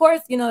 So of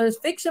course, there's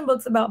fiction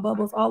books about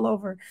bubbles all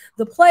over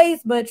the place,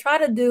 but try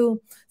to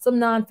do some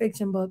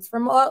nonfiction books.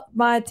 From all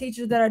my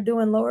teachers that are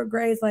doing lower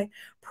grades like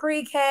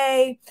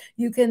pre-K,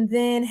 you can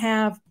then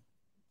have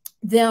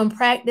them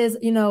practice,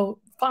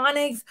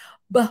 phonics,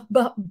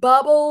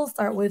 bubbles,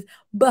 start with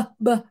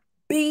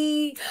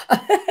B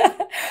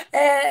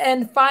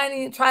and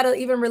try to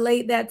even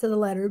relate that to the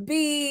letter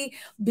B.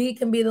 B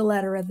can be the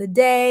letter of the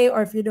day,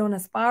 or if you're doing a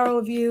spiral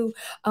review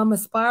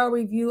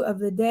of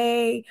the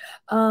day,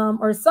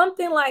 or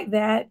something like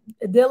that,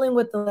 dealing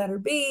with the letter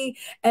B.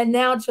 And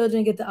now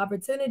children get the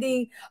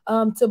opportunity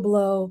to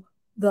blow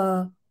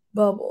the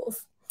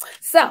bubbles.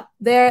 So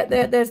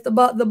there's the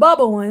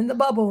bubble one, the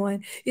bubble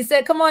one. You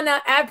said, come on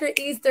now, after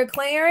Easter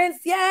clearance.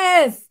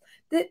 Yes.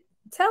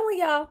 Telling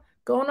y'all,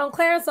 going on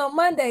clearance on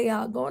Monday,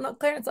 y'all. Going on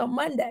clearance on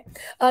Monday.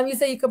 You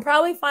said you could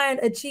probably find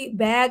a cheap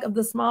bag of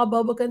the small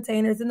bubble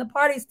containers in the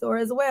party store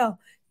as well.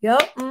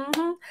 Yep.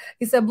 Mm-hmm.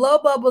 He said blow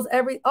bubbles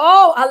every.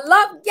 Oh, I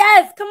love.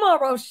 Yes. Come on,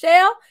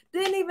 Rochelle.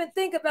 Didn't even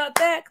think about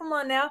that. Come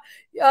on now.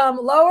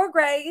 Lower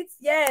grades.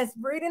 Yes.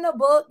 Reading a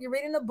book. You're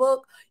reading a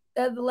book.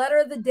 The letter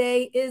of the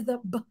day is the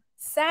B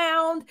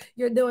sound.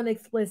 You're doing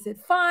explicit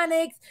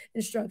phonics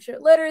and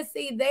structured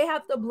literacy. They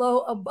have to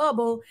blow a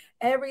bubble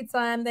every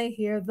time they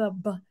hear the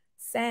B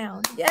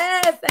sound.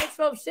 Yes, thanks,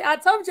 folks. I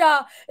told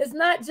y'all it's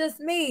not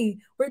just me.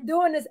 We're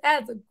doing this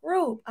as a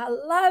group. I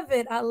love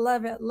it. I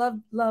love it.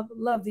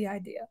 Love the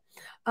idea.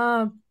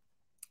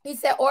 He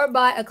said, or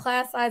buy a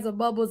class size of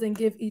bubbles and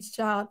give each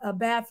child a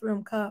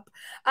bathroom cup.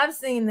 I've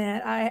seen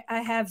that. I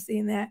have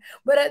seen that.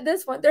 But at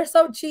this one, they're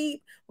so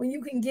cheap when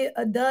you can get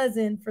a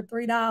dozen for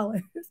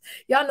 $3.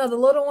 Y'all know the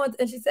little ones.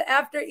 And she said,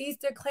 after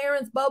Easter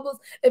clearance bubbles,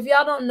 if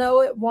y'all don't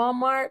know it,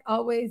 Walmart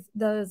always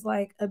does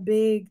like a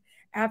big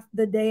after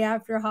the day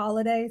after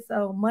holiday.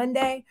 So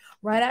Monday,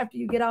 right after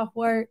you get off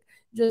work,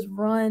 just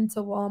run to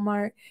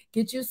Walmart,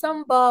 get you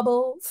some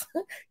bubbles,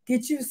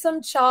 get you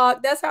some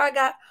chalk. That's how I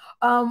got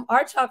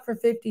our chalk for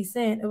 50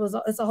 cents.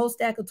 It's a whole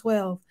stack of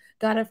 12.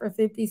 Got it for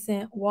 50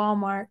 cents.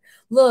 Walmart.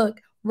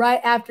 Look, right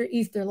after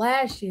Easter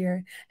last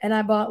year, and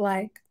I bought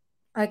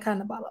I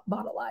kind of bought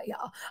a lot,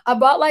 y'all. I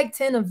bought like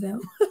 10 of them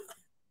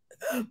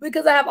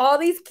because I have all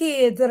these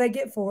kids that I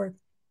get for,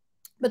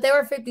 but they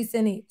were 50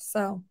 cents each,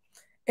 so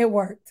it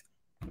worked.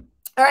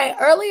 All right.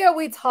 Earlier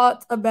we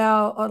talked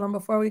about, hold on,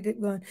 before we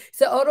get going.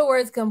 So older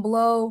words can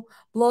blow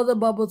the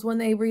bubbles when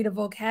they read a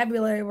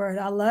vocabulary word.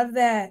 I love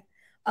that.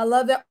 I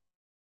love that.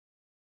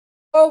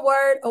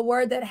 A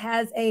word that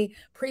has a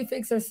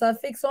prefix or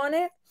suffix on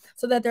it,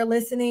 so that they're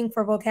listening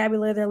for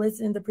vocabulary. They're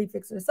listening to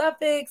prefix or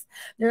suffix.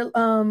 They're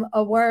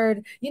a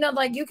word,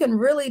 like you can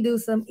really do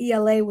some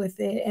ELA with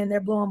it, and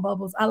they're blowing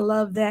bubbles. I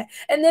love that.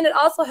 And then it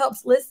also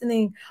helps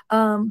listening,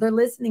 their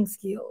listening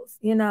skills,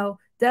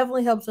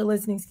 definitely helps their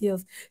listening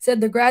skills. Said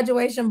the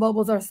graduation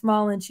bubbles are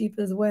small and cheap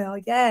as well.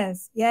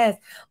 Yes, yes.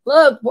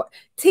 Look,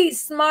 teach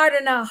smarter,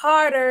 not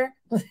harder.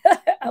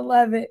 I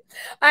love it.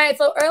 All right,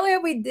 so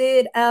earlier we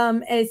did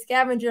a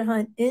scavenger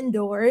hunt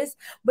indoors,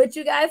 but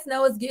you guys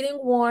know it's getting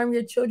warm.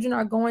 Your children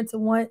are going to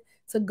want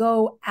to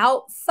go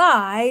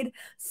outside.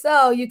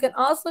 So you can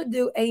also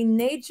do a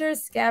nature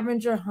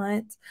scavenger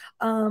hunt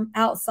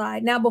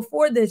outside. Now,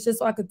 before this, just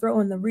so I could throw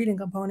in the reading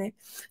component,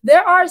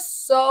 there are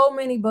so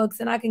many books,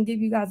 and I can give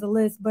you guys a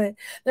list, but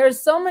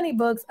there's so many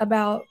books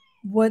about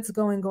what's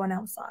going on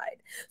outside.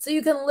 So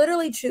you can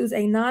literally choose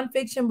a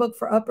nonfiction book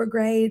for upper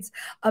grades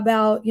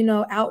about,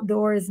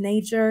 outdoors,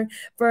 nature.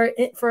 For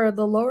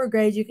the lower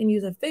grades, you can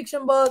use a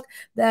fiction book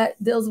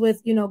that deals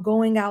with,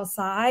 going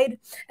outside.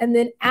 And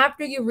then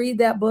after you read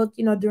that book,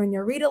 during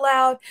your read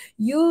aloud,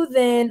 you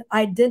then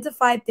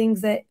identify things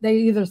that they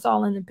either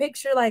saw in the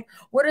picture, like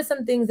what are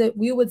some things that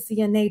we would see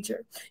in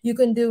nature. You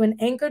can do an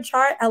anchor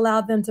chart, allow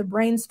them to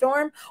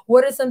brainstorm.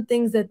 What are some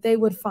things that they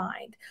would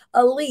find?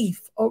 A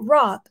leaf, a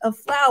rock, a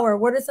flower.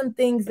 What are some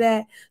things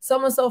that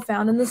so-and-so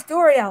found in the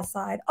story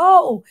outside?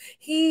 Oh,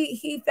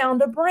 he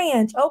found a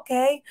branch.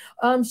 Okay.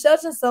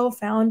 Such and so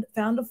found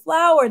a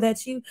flower that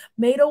she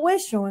made a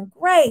wish on.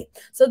 Great.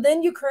 So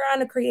then you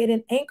kind of create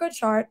an anchor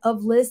chart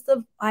of list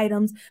of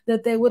items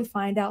that they would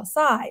find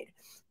outside.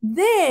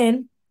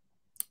 Then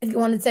if you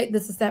want to take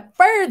this a step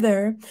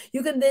further,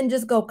 you can then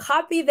just go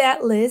copy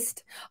that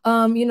list.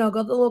 Go to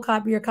the little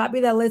copier,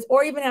 copy that list,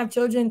 or even have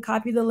children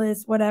copy the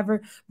list,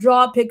 whatever,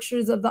 draw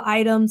pictures of the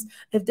items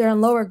if they're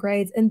in lower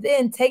grades, and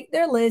then take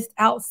their list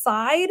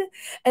outside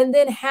and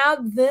then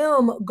have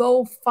them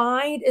go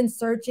find and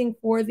searching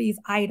for these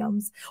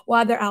items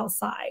while they're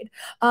outside.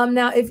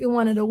 Now, if you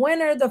wanted a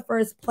winner, the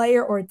first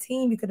player or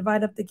team, you could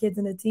divide up the kids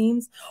into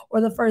teams,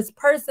 or the first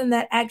person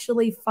that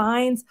actually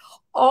finds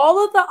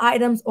all of the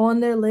items on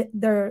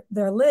their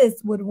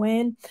list would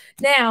win.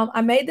 Now,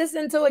 I made this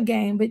into a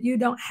game, but you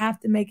don't have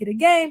to make it a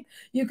game.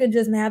 You can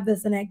just have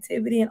this an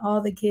activity, and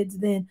all the kids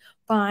then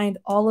find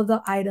all of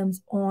the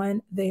items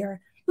on their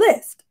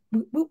list.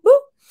 Boop, boop, boop.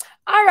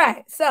 All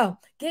right, so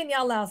getting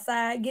y'all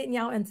outside, getting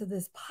y'all into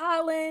this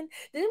pollen.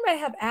 Did anybody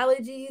have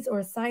allergies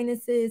or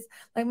sinuses?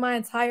 Like my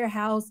entire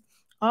house,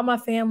 all my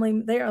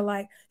family, they are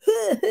like,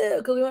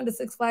 because we went to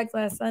Six Flags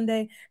last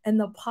Sunday and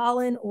the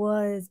pollen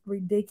was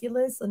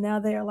ridiculous. So now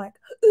they are like,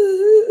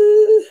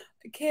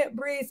 I can't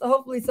breathe. So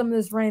hopefully some of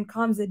this rain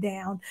calms it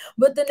down.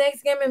 But the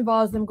next game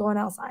involves them going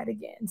outside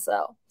again.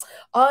 So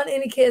on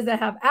any kids that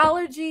have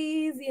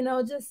allergies,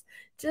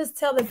 just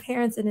tell the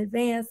parents in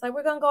advance, like,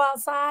 we're going to go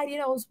outside,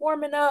 it's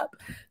warming up.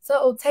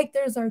 So take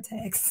their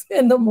Zyrtex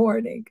in the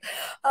morning.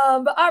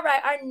 But all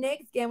right, our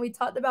next game, we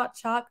talked about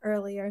chalk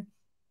earlier.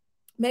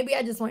 Maybe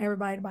I just want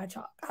everybody to buy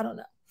chalk. I don't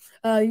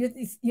know.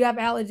 You have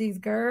allergies,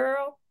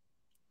 girl?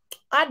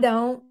 I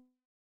don't.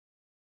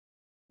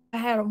 I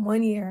had them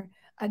 1 year.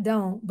 I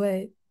don't,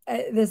 but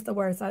this is the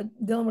worst. I'm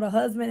dealing with a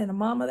husband and a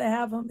mama that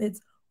have them. It's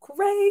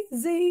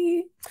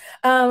crazy.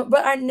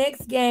 But our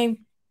next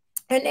game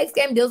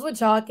deals with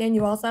chalk, and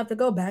you also have to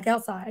go back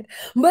outside.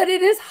 But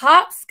it is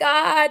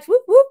hopscotch.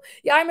 Whoop, whoop.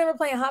 Y'all remember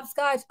playing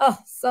hopscotch? Oh,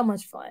 so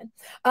much fun.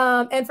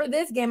 And for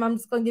this game, I'm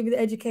just going to give you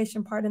the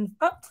education part, and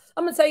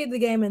I'm going to tell you the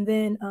game, and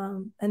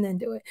then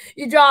do it.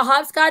 You draw a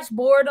hopscotch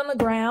board on the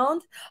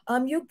ground.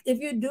 If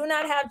you do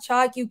not have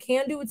chalk, you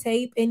can do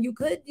tape, and you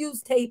could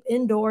use tape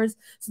indoors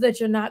so that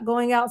you're not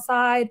going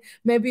outside.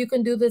 Maybe you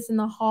can do this in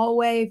the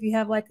hallway if you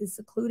have like a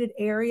secluded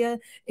area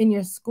in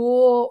your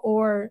school,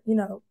 or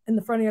in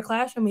the front of your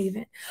classroom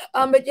even.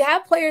 But you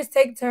have players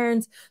take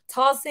turns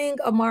tossing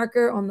a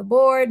marker on the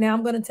board. Now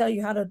I'm going to tell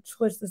you how to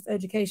twist this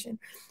education.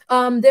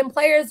 Then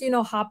players,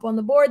 hop on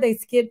the board. They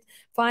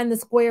find the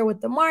square with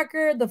the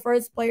marker. The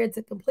first player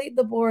to complete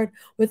the board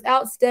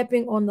without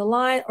stepping on the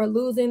line or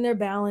losing their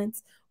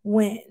balance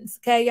wins.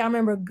 Okay, y'all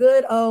remember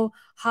good old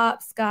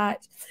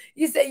hopscotch.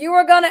 You said you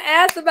were going to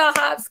ask about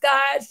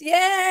hopscotch.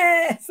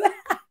 Yes.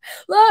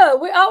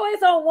 Look, we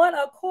always on one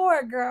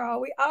accord, girl.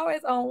 We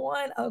always on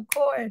one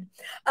accord.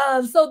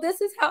 So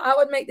this is how I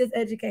would make this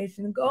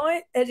educational,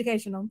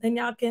 and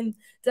y'all can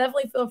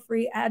definitely feel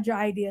free, add your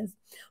ideas.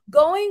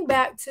 Going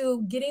back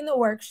to getting the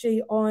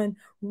worksheet on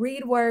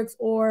ReadWorks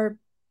or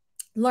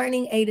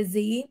Learning A to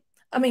Z.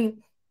 I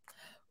mean,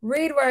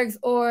 ReadWorks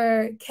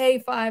or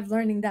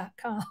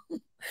K5learning.com.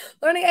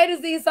 Learning A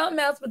to Z is something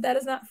else, but that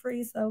is not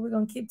free. So we're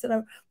going to keep to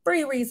the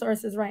free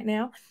resources right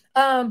now.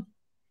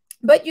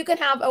 But you can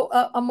have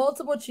a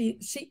multiple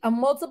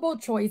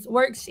choice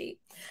worksheet.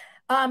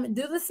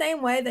 Do the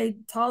same way. They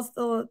toss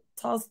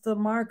the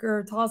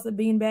marker, toss a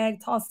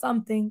beanbag, toss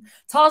something,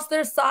 toss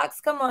their socks.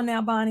 Come on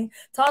now, Bonnie.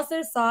 Toss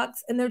their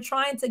socks, and they're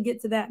trying to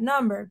get to that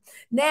number.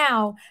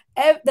 Now,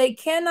 they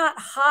cannot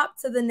hop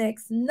to the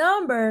next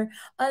number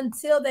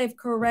until they've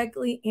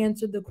correctly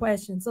answered the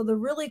question. So the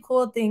really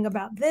cool thing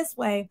about this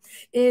way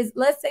is,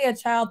 let's say a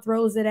child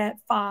throws it at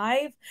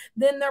 5,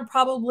 then they're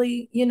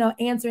probably,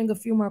 answering a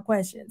few more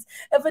questions.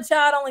 If a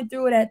child only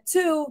threw it at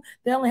 2,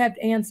 they only have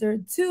to answer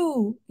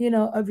 2,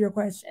 of your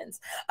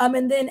questions.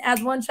 And then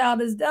as one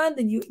child is done,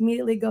 then you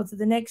immediately go to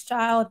the next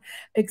child,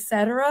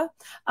 etc.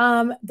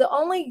 The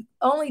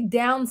only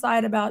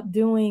downside about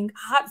doing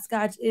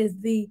hopscotch is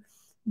the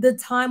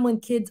time when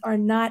kids are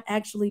not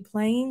actually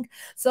playing.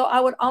 So I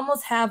would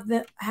almost have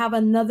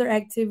another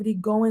activity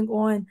going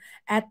on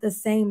at the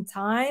same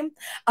time.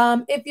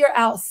 If you're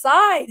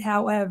outside,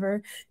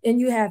 however, and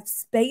you have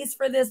space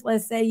for this,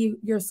 let's say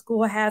your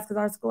school has, because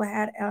our school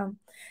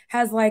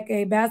has like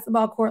a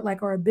basketball court,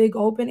 or a big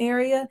open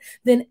area,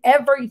 then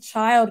every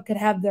child could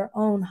have their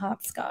own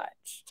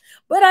hopscotch.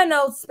 But I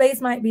know space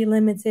might be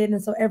limited,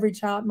 and so every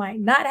child might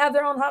not have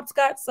their own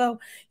hopscotch. So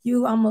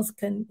you almost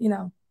can,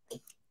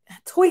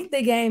 tweak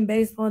the game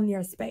based on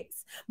your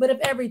space. But if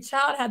every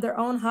child had their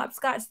own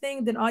hopscotch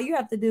thing, then all you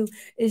have to do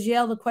is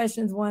yell the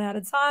questions one at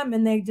a time,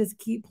 and they just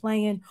keep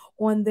playing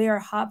on their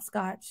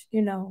hopscotch,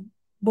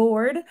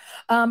 board.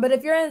 But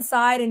if you're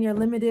inside and you're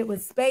limited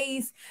with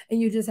space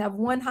and you just have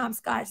one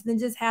hopscotch, then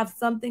just have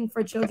something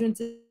for children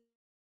to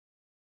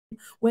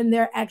when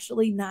they're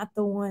actually not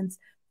the ones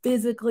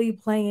physically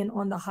playing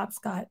on the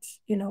hopscotch,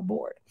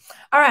 board.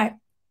 All right.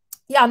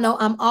 Y'all know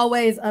I'm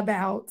always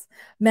about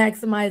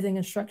maximizing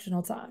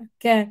instructional time.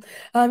 Okay.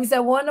 You said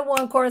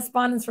 1-to-1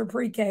 correspondence for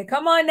pre-K.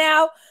 Come on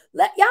now.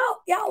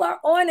 Y'all are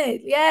on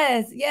it.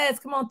 Yes.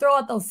 Come on, throw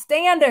out those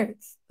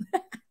standards.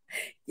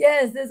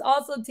 Yes, this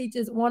also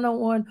teaches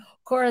 1-on-1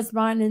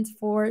 correspondence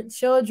for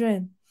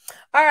children.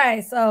 All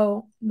right,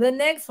 so the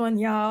next one,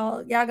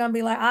 y'all gonna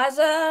be like,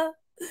 Aja,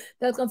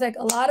 that's gonna take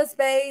a lot of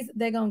space.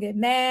 They're gonna get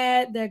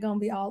mad. They're gonna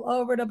be all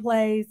over the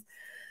place.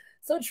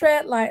 So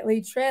tread lightly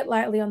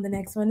on the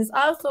next one. This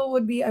also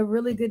would be a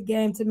really good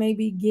game to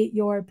maybe get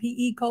your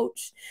PE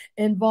coach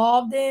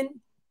involved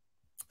in.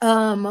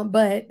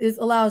 But this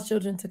allows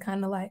children to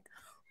kind of like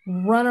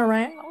run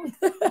around,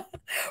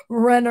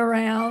 run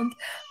around.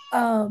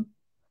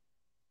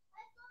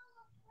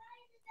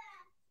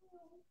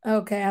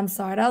 Okay, I'm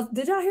sorry.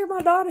 Did y'all hear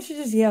my daughter? She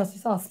just yelled. She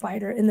saw a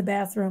spider in the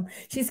bathroom.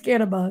 She's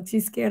scared of bugs.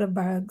 She's scared of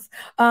bugs.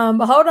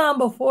 But hold on,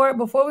 before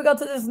we go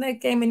to this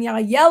next game and y'all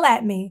yell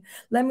at me,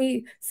 let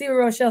me see what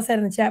Rochelle said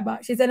in the chat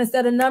box. She said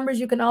instead of numbers,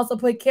 you can also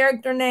put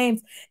character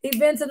names,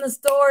 events in the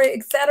story,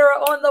 etc.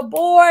 on the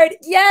board.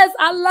 Yes,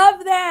 I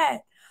love that.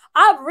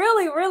 I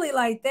really, really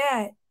like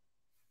that.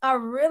 I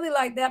really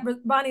like that.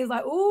 But Bonnie was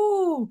like,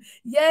 ooh,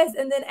 yes.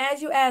 And then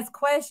as you ask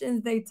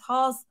questions, they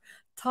toss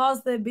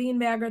the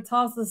beanbag or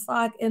toss the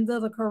sock into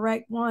the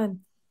correct one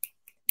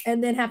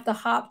and then have to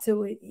hop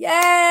to it.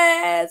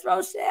 Yes,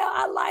 Rochelle,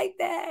 I like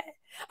that.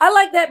 I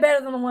like that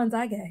better than the ones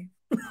I gave.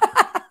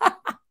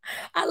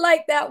 I I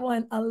like that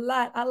one a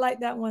lot. I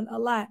like that one a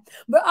lot.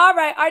 But all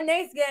right, our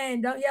next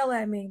game, don't yell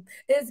at me,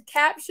 is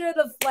capture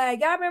the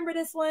flag. Y'all remember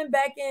this one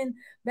back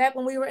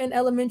when we were in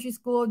elementary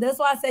school? That's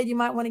why I said you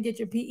might want to get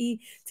your PE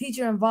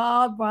teacher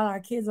involved while our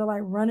kids are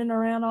like running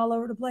around all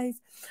over the place.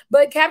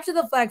 But capture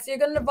the flag. So you're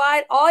going to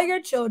divide all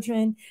your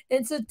children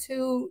into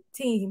two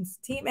teams,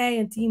 Team A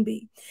and Team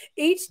B.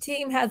 Each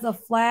team has a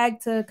flag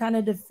to kind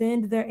of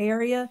defend their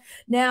area.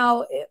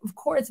 Now, of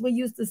course, we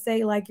used to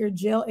say like your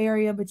jail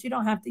area, but you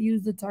don't have to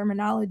use the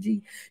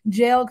terminology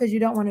jail because you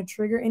don't want to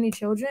trigger any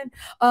children.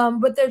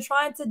 But they're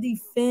trying to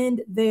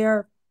defend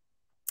their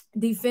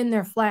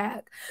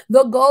flag.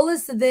 The goal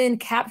is to then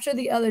capture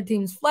the other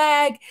team's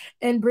flag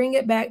and bring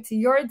it back to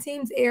your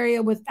team's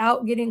area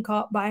without getting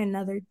caught by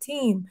another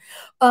team.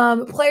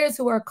 Players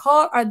who are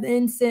caught are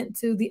then sent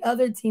to the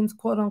other team's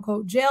quote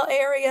unquote jail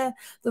area.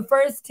 The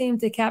first team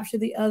to capture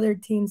the other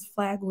team's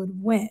flag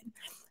would win.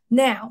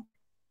 Now,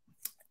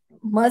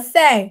 must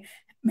say,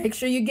 make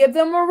sure you give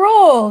them a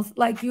rules.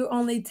 Like you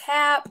only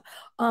tap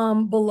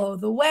below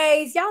the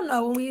waist. Y'all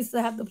know when we used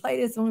to have to play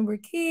this when we were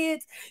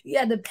kids, you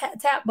had to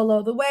tap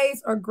below the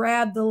waist or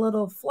grab the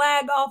little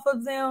flag off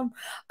of them.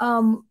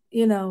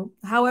 You know,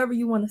 however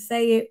you want to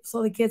say it,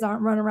 so the kids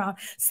aren't running around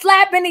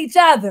slapping each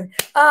other.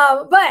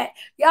 But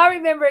y'all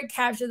remember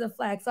capture the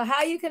flag. So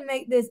how you can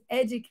make this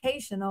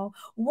educational?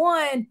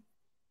 One,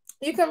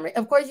 you can,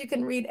 of course, you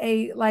can read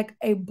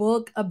a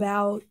book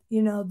about,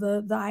 you know,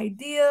 the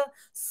idea,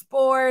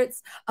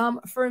 sports.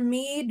 For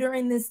me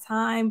during this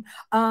time,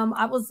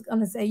 I was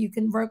gonna say you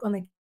can work on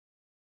the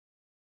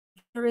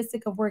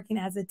characteristic of working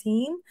as a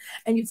team,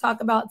 and you talk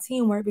about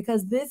teamwork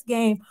because this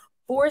game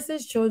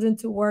forces children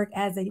to work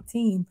as a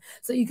team.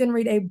 So you can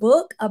read a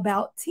book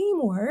about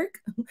teamwork.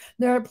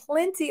 There are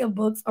plenty of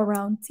books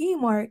around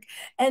teamwork,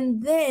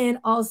 and then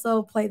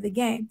also play the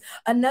game.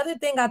 Another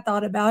thing I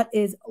thought about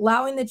is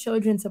allowing the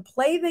children to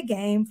play the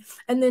game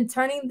and then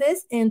turning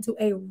this into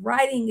a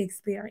writing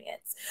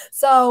experience.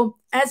 So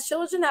as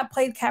children that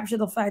played capture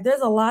the flag,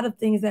 there's a lot of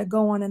things that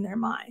go on in their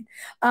mind.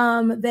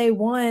 They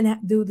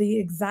do the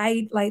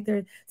anxiety, like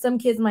some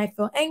kids might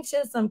feel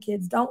anxious, some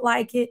kids don't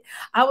like it.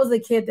 I was a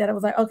kid that I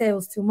was like, okay, it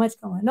was too much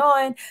going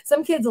on.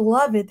 Some kids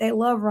love it. They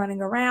love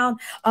running around.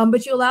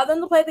 But you allow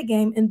them to play the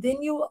game, and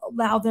then you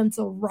allow them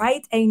to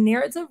write a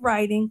narrative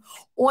writing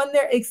on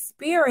their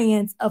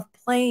experience of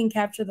playing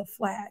capture the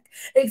flag,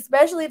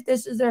 especially if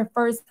this is their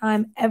first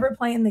time ever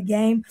playing the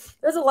game.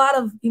 There's a lot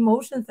of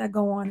emotions that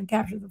go on in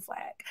capture the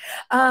flag.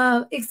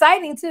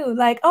 Exciting too,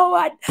 like, oh,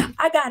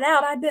 I got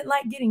out, I didn't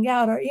like getting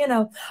out, or you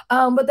know,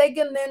 but they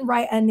can then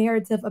write a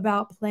narrative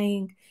about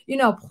playing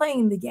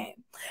the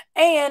game.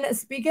 And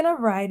speaking of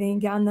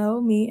writing, y'all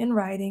know me and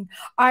writing.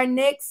 Our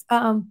next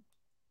oh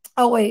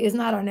wait, it's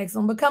not our next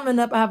one, but coming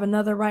up I have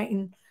another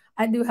writing.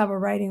 I do have a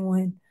writing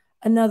one,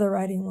 another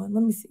writing one.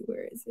 Let me see,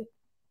 where is it?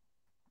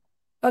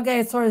 Okay,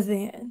 it's towards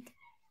the end,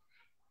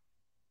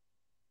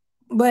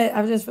 but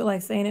I just feel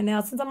like saying it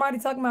now since I'm already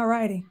talking about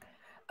writing.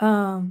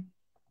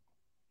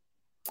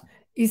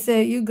 You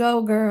said, you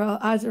go, girl.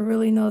 Aja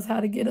really knows how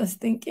to get us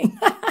thinking.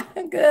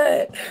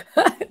 Good.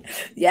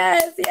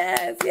 Yes,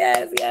 yes,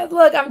 yes, yes.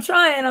 Look, I'm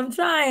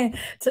trying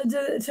to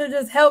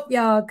just help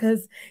y'all,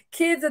 because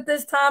kids at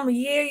this time of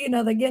year, you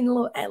know, they're getting a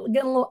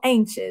little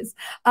anxious.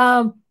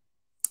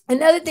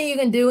 Another thing you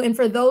can do, and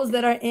for those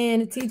that are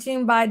in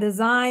Teaching by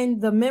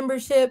Design, the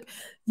membership,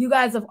 you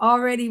guys have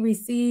already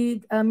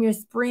received your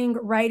spring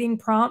writing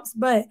prompts,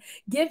 but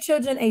give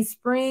children a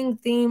spring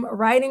theme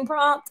writing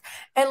prompt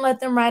and let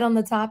them write on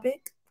the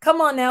topic. Come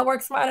on now,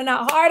 work smarter,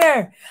 not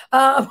harder.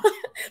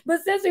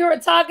 But since we were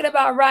talking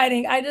about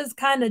writing, I just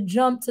kind of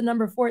jumped to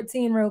number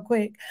 14 real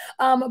quick.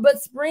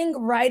 But spring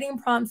writing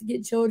prompts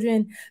get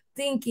children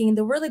thinking.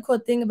 The really cool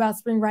thing about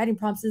spring writing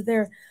prompts is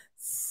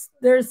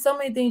there's so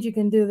many things you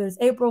can do. There's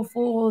April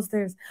Fools.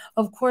 There's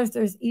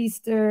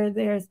Easter.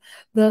 There's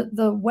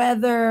the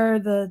weather,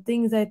 the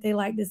things that they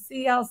like to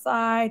see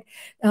outside,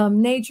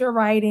 nature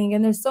writing.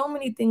 And there's so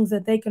many things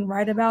that they can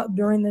write about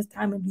during this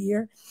time of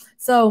year.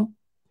 So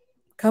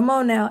come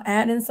on now,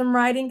 add in some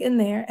writing in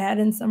there, add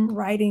in some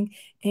writing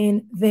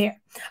in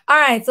there. All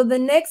right, so the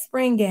next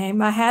spring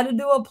game, I had to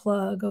do a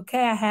plug,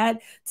 okay? I had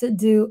to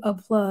do a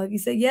plug. You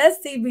said, yes,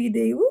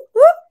 TBD, whoop,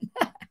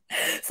 whoop.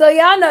 So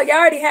y'all know,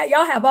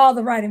 y'all have all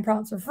the writing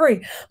prompts for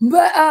free.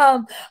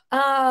 But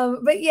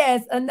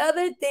yes,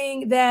 another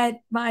thing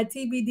that my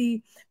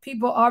TBD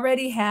people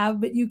already have,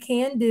 but you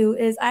can do,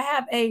 is I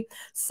have a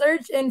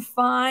search and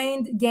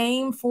find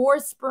game for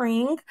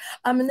spring.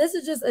 And this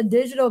is just a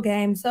digital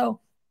game. So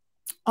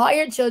all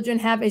your children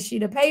have a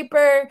sheet of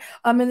paper,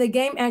 and the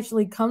game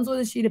actually comes with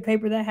a sheet of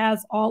paper that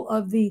has all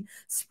of the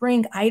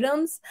spring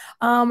items.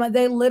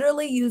 They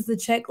literally use the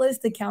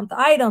checklist to count the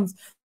items.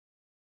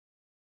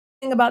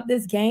 Thing about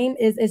this game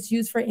is it's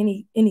used for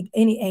any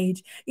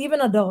age,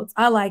 even adults.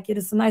 I like it.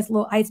 It's a nice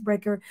little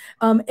icebreaker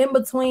in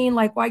between,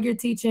 like while you're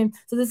teaching.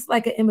 So this is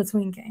like an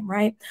in-between game,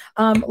 right?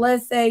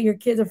 Let's say your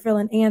kids are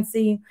feeling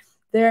antsy.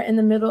 they're in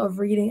the middle of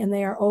reading and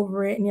they are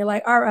over it, and you're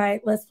like, all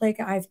right, let's take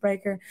an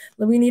icebreaker.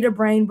 We need a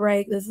brain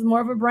break. This is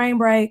more of a brain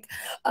break.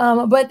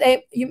 But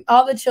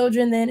all the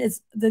children, then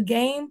it's the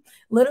game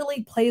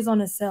literally plays on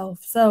itself.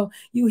 So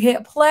you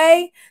hit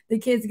play, the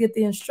kids get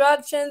the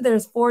instruction.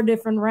 There's 4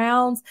 different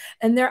rounds,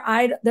 and their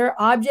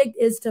object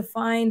is to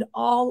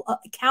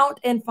count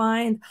and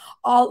find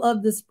all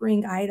of the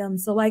spring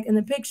items. So like in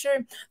the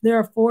picture, there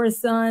are 4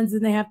 suns,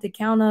 and they have to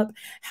count up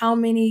how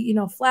many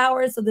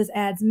flowers. So this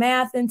adds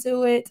math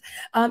into it,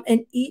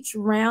 and each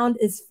round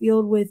is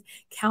filled with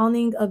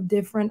counting of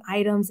different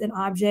items and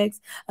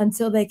objects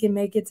until they can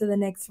make it to the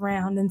next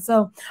round. And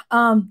so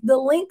the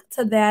link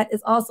to that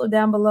is also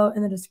down below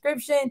in the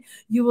description.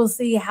 You will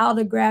see how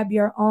to grab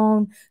your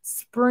own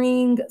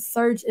spring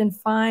search and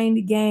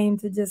find game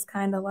to just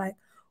kind of like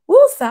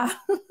woosah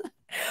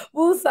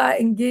woosah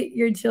and get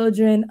your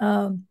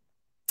children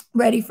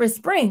ready for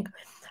spring.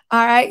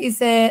 All right, you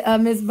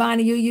said, Ms.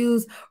 Bonnie, you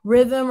use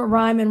rhythm,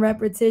 rhyme, and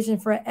repetition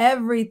for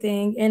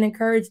everything and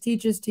encourage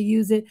teachers to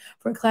use it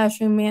for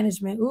classroom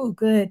management. Ooh,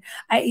 good.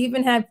 I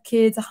even have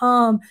kids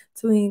hum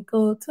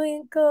Twinkle,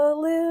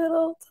 Twinkle,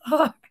 Little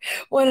Star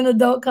when an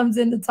adult comes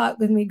in to talk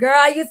with me. Girl,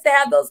 I used to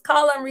have those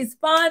call and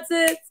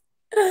responses.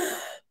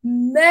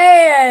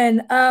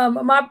 Man,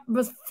 my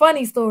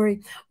funny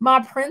story.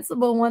 My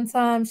principal one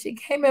time, she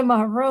came in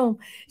my room.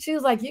 She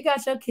was like, "You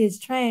got your kids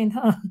trained,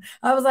 huh?"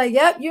 I was like,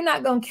 "Yep, you're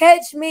not gonna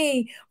catch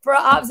me for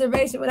an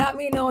observation without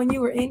me knowing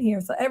you were in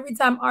here." So every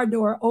time our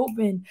door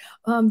opened,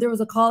 there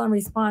was a call and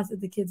response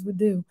that the kids would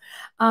do,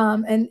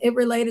 and it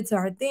related to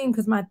our theme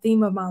because my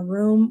theme of my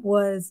room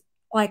was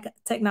like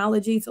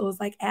technology, so it was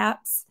like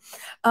apps,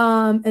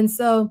 and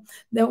so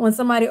then when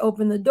somebody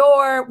opened the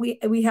door,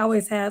 we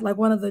always had like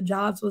one of the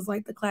jobs was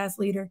like the class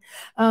leader,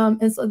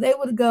 and so they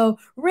would go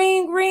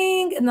ring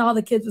ring, and all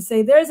the kids would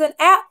say, "There's an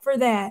app for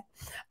that,"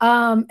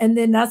 and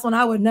then that's when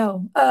I would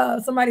know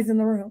somebody's in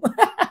the room.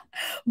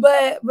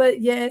 but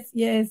yes,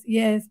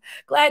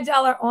 glad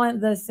y'all are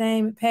on the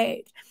same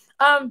page.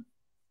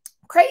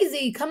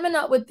 Crazy coming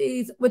up with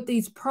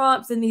these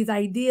prompts and these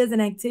ideas and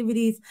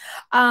activities.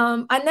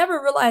 I never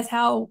realized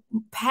how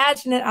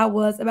passionate I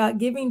was about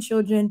giving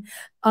children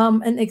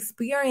an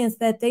experience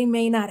that they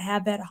may not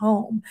have at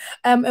home.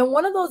 And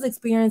one of those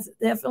experiences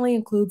definitely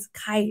includes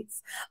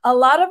kites. A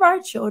lot of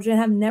our children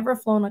have never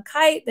flown a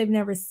kite. They've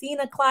never seen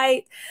a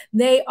kite.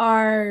 They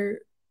are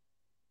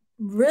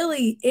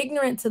really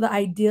ignorant to the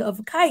idea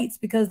of kites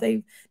because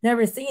they've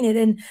never seen it.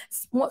 And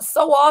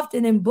so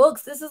often in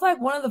books, this is like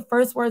one of the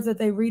first words that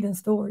they read in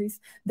stories.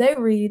 They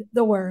read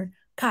the word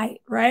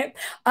kite, right?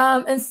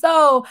 And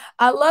so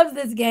I love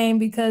this game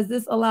because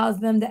this allows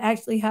them to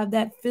actually have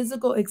that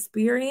physical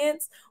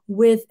experience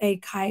with a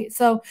kite.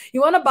 So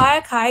you want to buy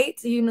a kite,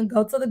 so you can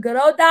go to the good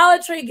old Dollar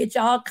Tree, get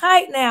y'all a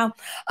kite now,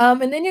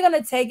 and then you're going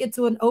to take it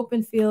to an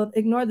open field.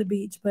 Ignore the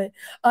beach, but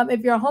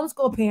if you're a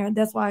homeschool parent,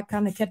 that's why I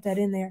kind of kept that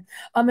in there.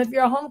 If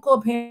you're a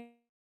homeschool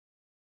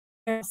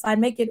parent, I'd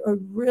make it a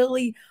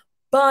really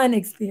fun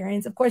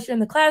experience. Of course, you're in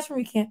the classroom,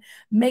 you can't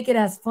make it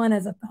as fun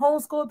as a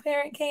homeschool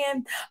parent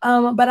can,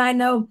 but I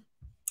know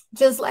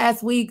just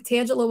last week,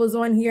 Tangela was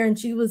on here and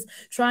she was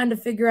trying to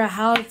figure out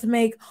how to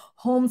make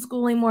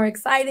homeschooling more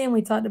exciting.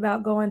 We talked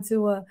about going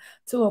to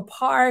a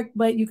park,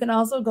 but you can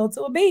also go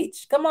to a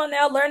beach. Come on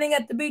now, learning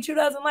at the beach. Who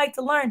doesn't like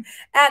to learn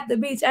at the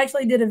beach? I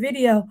actually did a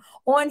video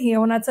on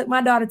here when I took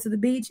my daughter to the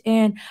beach,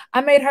 and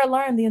I made her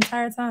learn the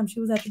entire time she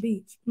was at the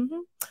beach.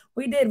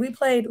 We did. We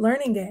played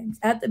learning games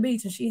at the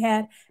beach, and she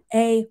had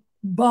a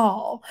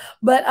ball.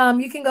 But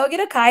you can go get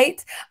a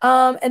kite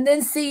and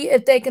then see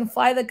if they can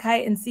fly the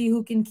kite and see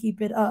who can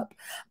keep it up,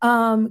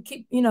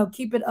 keep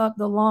it up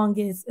the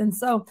longest. And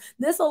so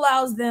this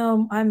allows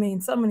them, I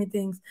mean, so many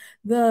things,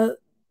 the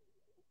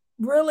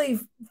really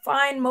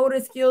fine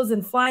motor skills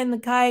and flying the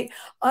kite,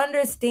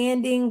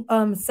 understanding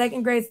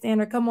second grade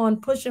standard. Come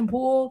on, push and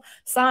pull,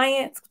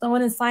 science,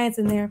 throwing in science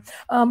in there.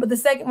 But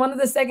one of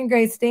the second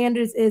grade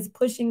standards is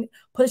push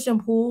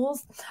and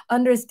pulls,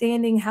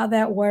 understanding how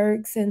that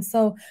works. And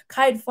so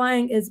kite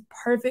flying is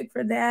perfect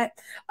for that.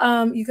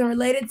 You can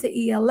relate it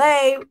to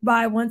ELA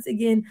by, once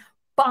again,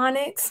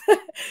 phonics.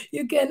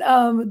 You can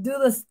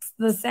do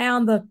the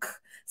sound, the k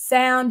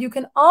sound. You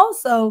can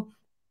also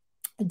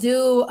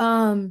do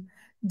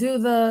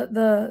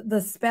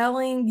the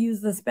spelling,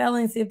 use the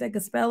spelling, see if they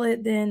can spell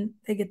it, then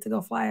they get to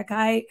go fly a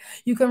kite.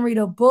 You can read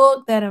a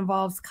book that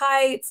involves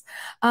kites,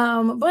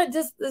 but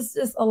this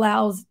just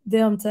allows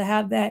them to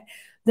have that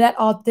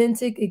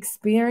authentic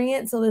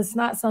experience. So it's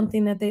not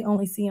something that they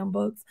only see in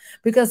books,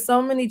 because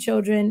so many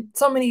children,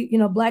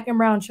 Black and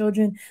brown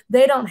children,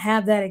 they don't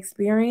have that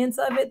experience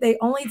of it. The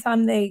only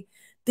time they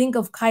think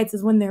of kites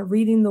is when they're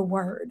reading the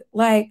word.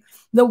 Like,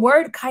 the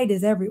word kite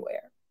is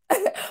everywhere.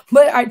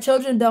 But our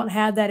children don't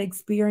have that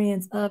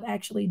experience of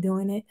actually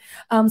doing it.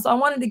 So I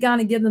wanted to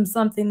kind of give them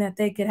something that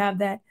they could have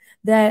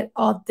that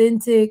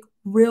authentic,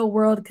 real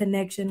world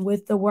connection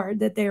with the word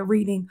that they're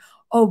reading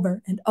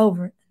over and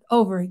over and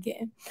over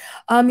again.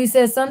 He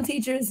says some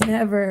teachers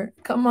never,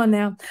 come on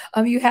now.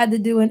 You had to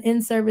do an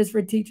in-service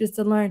for teachers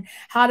to learn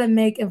how to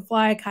make and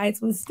fly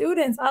kites with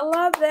students. I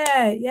love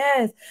that.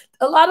 Yes.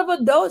 A lot of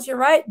adults, you're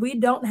right, we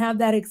don't have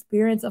that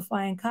experience of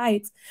flying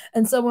kites.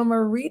 And so when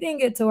we're reading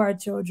it to our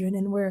children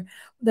and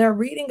they're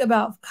reading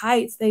about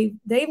kites, they've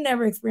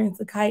never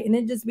experienced a kite, and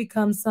it just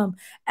becomes some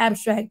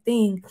abstract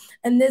thing.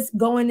 And this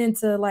going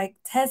into like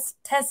test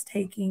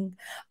taking,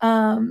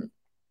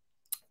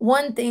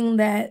 one thing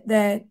that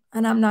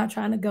and I'm not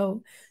trying to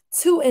go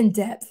too in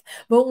depth,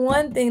 but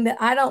one thing that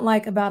I don't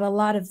like about a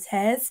lot of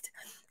tests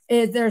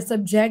is they're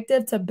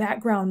subjective to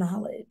background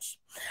knowledge.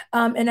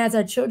 And as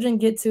our children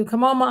get to,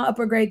 come on, my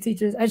upper grade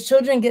teachers, as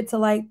children get to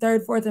like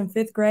third, fourth, and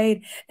fifth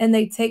grade, and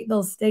they take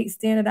those state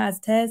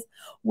standardized tests,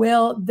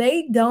 well,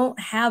 they don't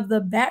have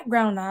the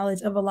background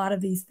knowledge of a lot of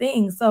these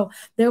things. So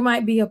there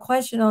might be a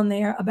question on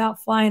there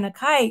about flying a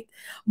kite,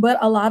 but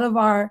a lot of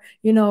our,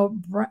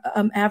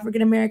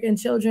 African-American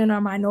children, our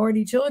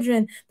minority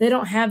children, they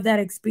don't have that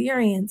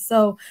experience.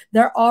 So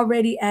they're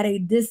already at a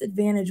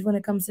disadvantage when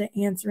it comes to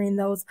answering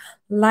those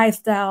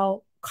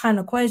lifestyle kind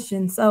of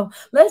questions. So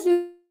let's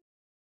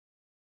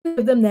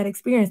give them that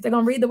experience. They're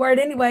gonna read the word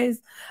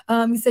anyways.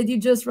 You said you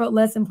just wrote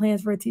lesson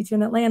plans for a teacher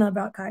in Atlanta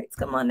about kites.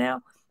 Come on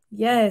now.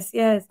 Yes.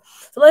 So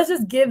let's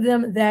just give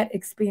them that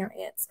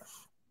experience.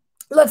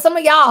 Look, some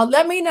of y'all,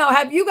 let me know,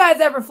 have you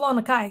guys ever flown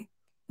a kite?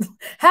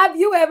 Have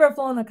you ever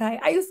flown a kite?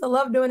 I used to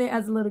love doing it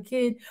as a little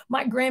kid.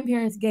 My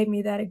grandparents gave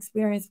me that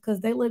experience because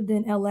they lived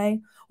in LA.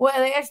 Well,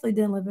 they actually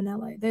didn't live in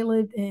LA. They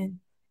lived in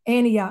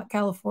Antioch,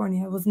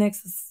 California. It was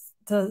next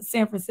to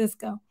San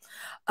Francisco.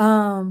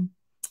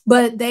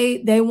 But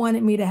they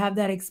wanted me to have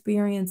that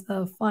experience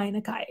of flying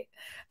a kite.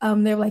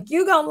 They were like,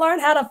 "You gonna learn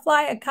how to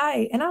fly a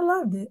kite," and I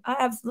loved it. I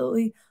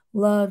absolutely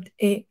loved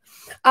it.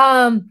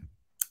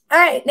 All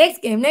right,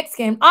 next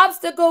game.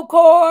 Obstacle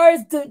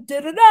course.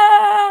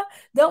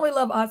 Don't we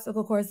love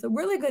obstacle course? The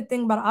really good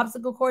thing about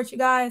obstacle course, you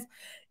guys,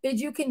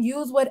 is you can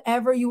use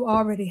whatever you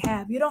already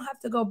have. You don't have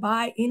to go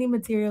buy any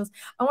materials.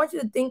 I want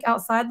you to think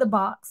outside the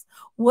box.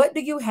 What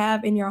do you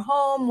have in your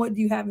home? What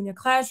do you have in your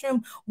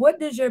classroom? What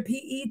does your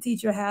PE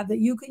teacher have that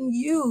you can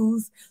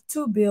use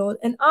to build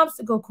an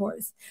obstacle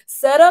course?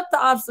 Set up the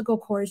obstacle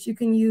course. You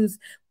can use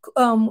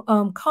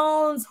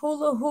cones,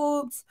 hula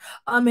hoops,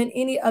 and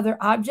any other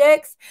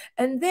objects.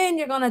 And then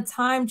you're going to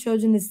time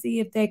children to see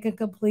if they can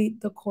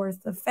complete the course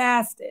the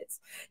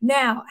fastest.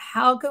 Now,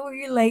 how can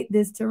we relate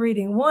this to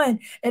reading? One,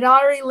 it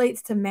all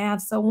relates to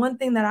math. So one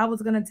thing that I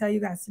was going to tell you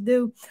guys to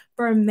do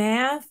for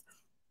math,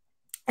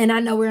 and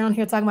I know we're on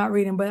here talking about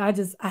reading, but I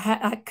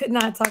had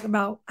to talk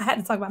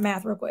about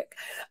math real quick.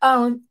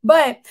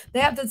 But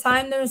they have to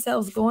time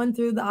themselves going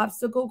through the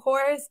obstacle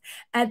course.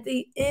 At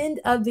the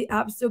end of the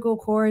obstacle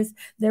course,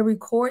 they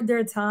record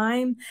their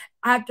time.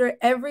 After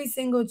every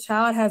single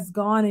child has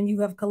gone and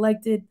you have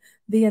collected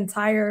the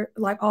entire,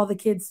 like all the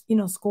kids,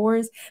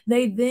 scores,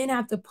 they then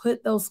have to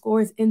put those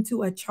scores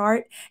into a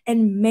chart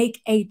and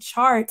make a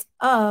chart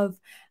of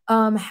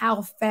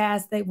how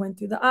fast they went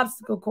through the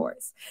obstacle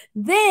course.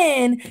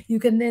 Then you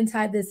can then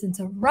tie this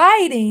into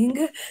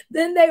writing.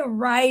 Then they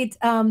write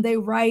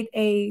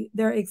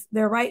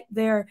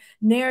their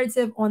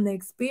narrative on the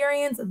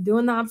experience of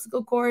doing the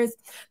obstacle course.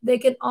 They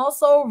can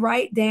also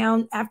write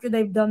down, after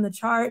they've done the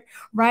chart,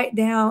 write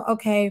down,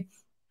 okay,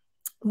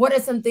 what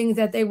are some things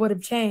that they would have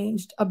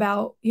changed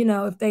about,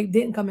 if they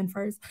didn't come in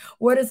first?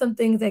 What are some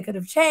things they could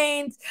have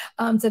changed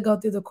to go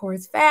through the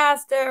course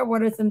faster?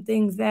 What are some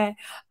things that,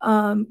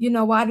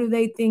 why do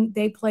they think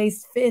they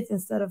placed fifth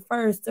instead of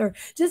first? Or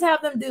just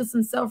have them do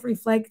some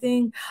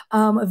self-reflecting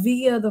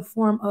via the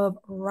form of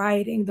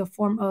writing,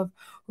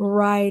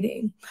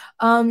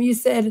 You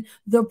said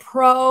the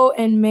pro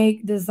and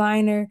make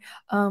designer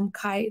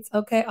kites.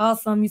 Okay,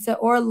 awesome. You said,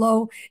 or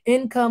low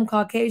income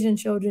Caucasian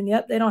children.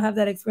 Yep, they don't have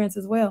that experience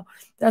as well.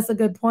 That's a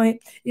good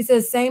point. You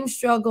said same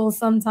struggle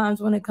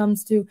sometimes when it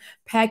comes to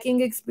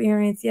packing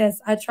experience. Yes,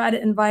 I try to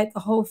invite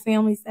the whole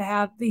families to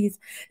have these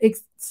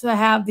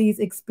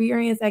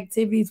experience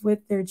activities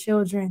with their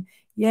children.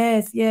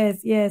 Yes,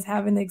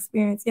 having the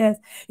experience. Yes.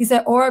 You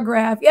said, or a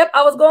graph. Yep,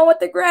 I was going with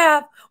the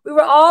graph. We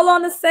were all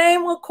on the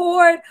same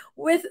accord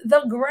with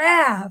the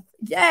graph.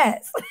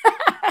 Yes.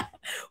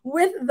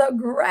 With the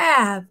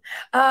graph.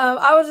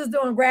 I was just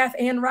doing graph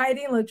and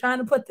writing, like trying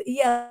to put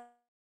the EL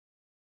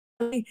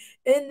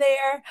in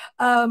there.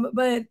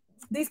 But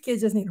these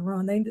kids just need to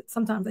run.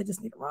 Sometimes they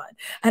just need to run.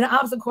 And the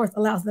obstacle course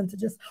allows them to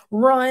just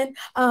run.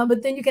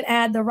 But then you can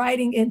add the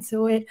writing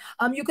into it.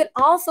 You can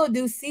also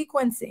do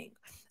sequencing.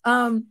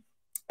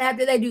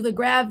 After they do the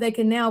graph, they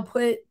can now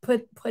put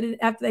it,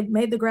 after they've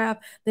made the graph,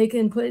 they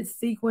can put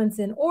sequence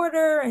in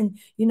order and,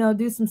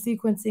 do some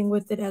sequencing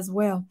with it as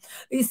well.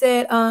 You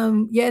said,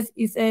 yes,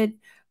 you said,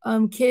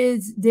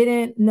 kids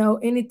didn't know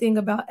anything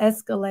about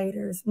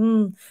escalators.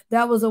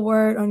 That was a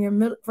word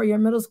on for your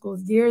middle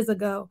schools years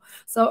ago.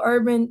 So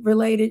urban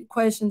related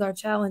questions are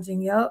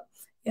challenging. Yep.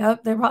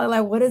 They're probably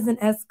like, what is an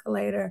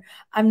escalator?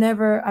 I've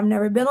never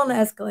been on an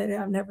escalator.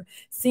 I've never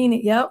seen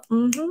it. Yep.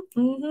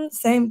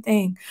 Same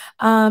thing.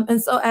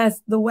 And so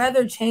as the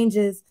weather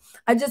changes,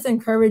 I just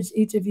encourage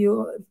each of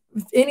you,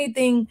 if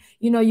anything,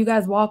 you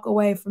guys walk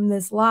away from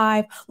this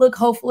live. Look,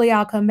 hopefully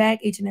I'll come back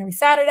each and every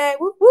Saturday.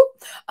 Whoop, whoop.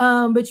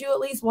 But you at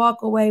least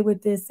walk away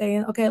with this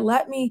saying, okay,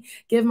 let me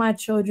give my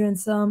children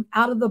some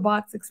out of the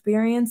box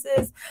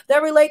experiences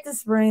that relate to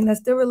spring, that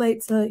still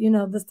relate to,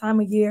 this time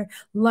of year,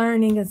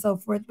 learning and so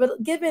forth,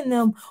 but giving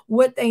them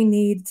what they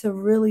need to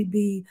really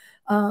be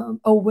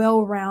a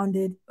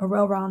well-rounded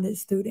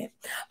student.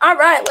 All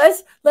right,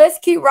 let's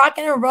keep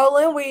rocking and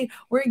rolling.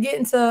 We're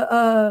getting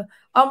to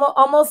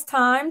almost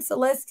time, so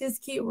let's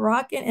just keep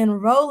rocking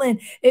and rolling.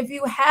 If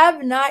you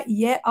have not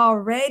yet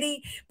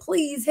already,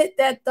 please hit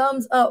that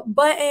thumbs up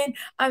button.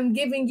 I'm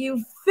giving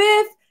you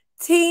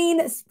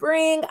 15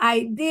 spring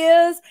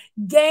ideas,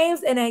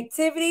 games, and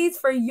activities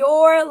for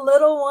your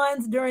little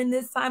ones during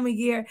this time of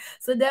year.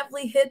 So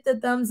definitely hit the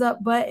thumbs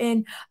up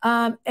button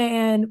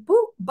and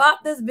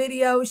bop this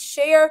video,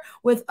 share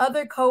with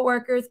other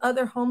coworkers,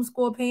 other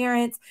homeschool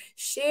parents,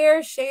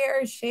 share.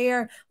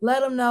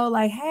 Let them know,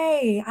 like,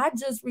 hey, I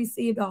just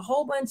received a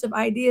whole bunch of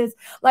ideas.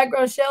 Like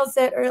Rochelle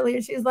said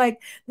earlier, she's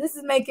like, this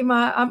is making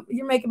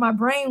you're making my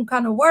brain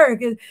kind of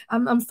work.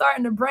 I'm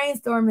starting to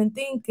brainstorm and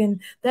think, and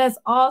that's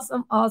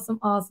awesome.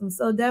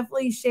 So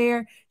definitely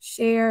share.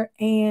 All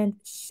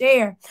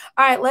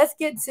right, let's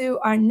get to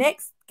our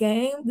next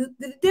game.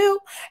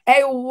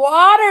 A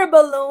water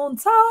balloon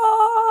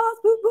toss.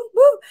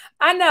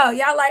 I know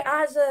y'all like,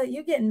 Aja,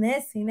 you're getting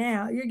messy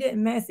now. You're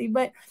getting messy,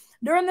 but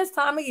during this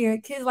time of year,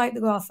 kids like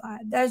to go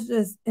outside. That's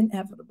just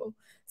inevitable.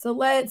 So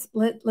let's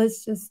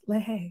just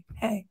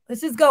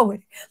go with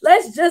it.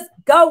 Let's just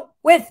go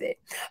with it.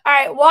 All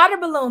right, water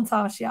balloon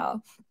toss,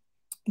 y'all.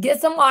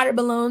 Get some water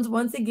balloons.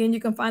 Once again, you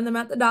can find them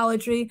at the Dollar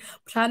Tree.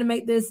 Try to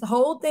make this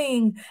whole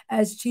thing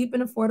as cheap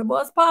and affordable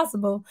as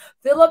possible.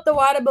 Fill up the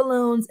water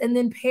balloons and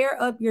then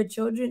pair up your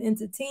children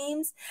into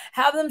teams.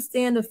 Have them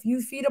stand a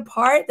few feet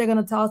apart. They're going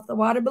to toss the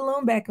water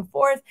balloon back and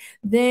forth.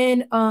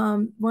 Then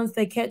once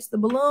they catch the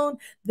balloon,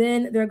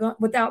 then they're going,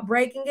 without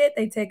breaking it,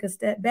 they take a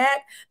step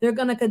back. They're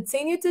going to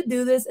continue to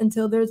do this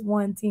until there's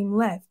one team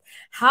left.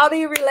 How do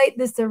you relate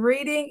this to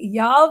reading?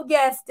 Y'all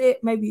guessed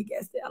it. Maybe you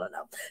guessed it. I don't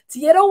know. To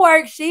get a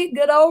worksheet,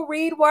 good old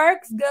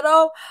ReadWorks, good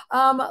old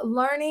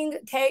learning,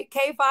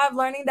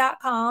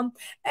 k5learning.com.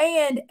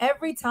 And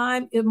every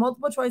time a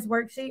multiple choice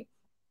worksheet,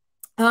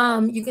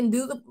 you can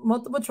do the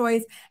multiple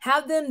choice,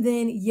 have them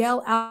then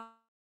yell out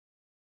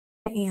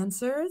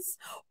answers,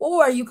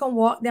 or you can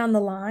walk down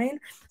the line.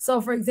 So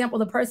for example,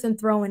 the person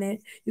throwing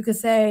it, you could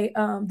say,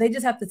 they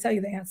just have to tell you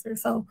the answer.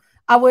 So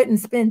I wouldn't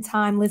spend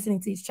time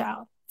listening to each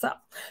child. So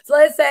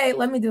let's say,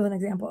 let me do an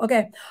example.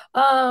 Okay.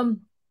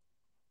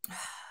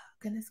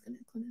 Goodness.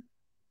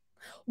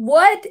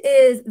 What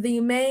is the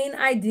main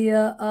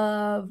idea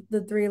of the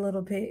Three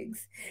Little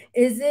Pigs?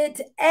 Is it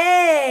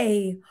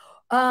A,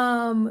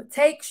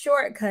 take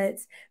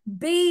shortcuts,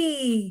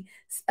 B,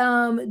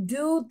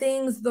 do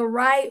things the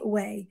right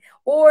way,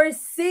 or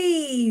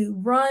C,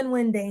 run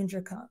when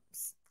danger comes?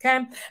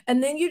 Okay.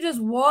 And then you just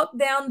walk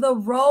down the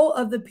row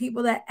of the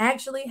people that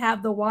actually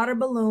have the water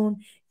balloon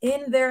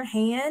in their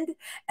hand,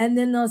 and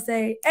then they'll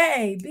say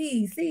A,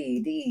 B, C,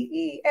 D,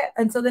 E, F.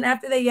 And so then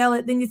after they yell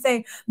it, then you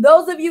say,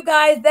 those of you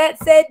guys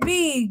that said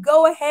B,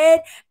 go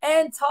ahead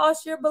and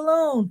toss your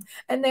balloon.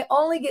 And they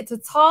only get to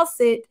toss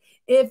it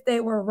if they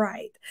were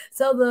right.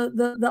 So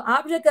the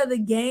object of the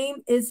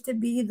game is to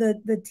be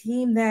the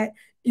team that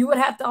you would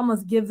have to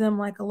almost give them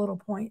like a little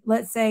point.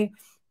 Let's say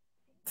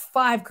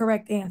 5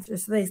 correct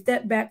answers. So they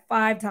step back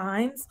 5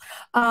 times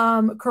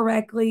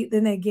correctly,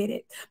 then they get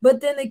it. But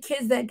then the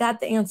kids that got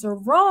the answer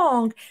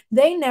wrong,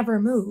 they never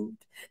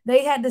moved.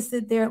 They had to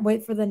sit there and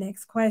wait for the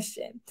next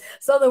question.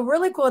 So the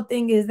really cool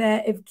thing is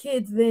that if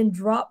kids then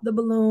drop the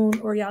balloon,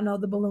 or y'all know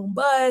the balloon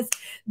buzz,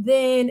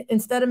 then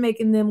instead of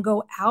making them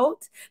go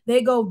out,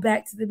 they go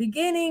back to the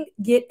beginning,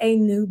 get a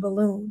new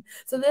balloon.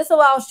 So this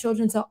allows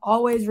children to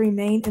always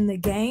remain in the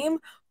game,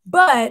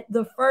 but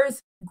the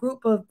first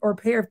group of or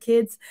pair of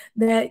kids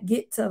that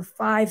get to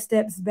 5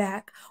 steps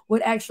back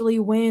would actually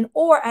win,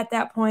 or at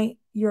that point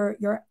you're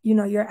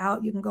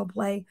out, you can go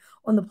play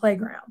on the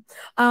playground.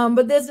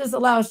 But this just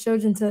allows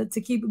children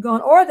to keep it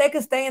going, or they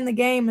could stay in the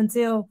game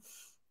until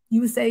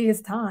you say it's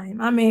time.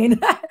 I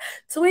mean,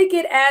 tweak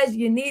it as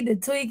you need to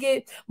tweak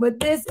it, but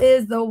this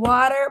is the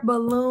water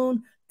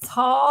balloon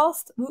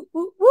tossed. Woo,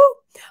 woo, woo.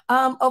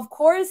 Of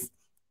course,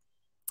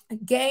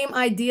 game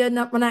idea,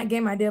 not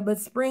game idea, but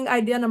spring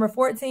idea number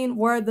 14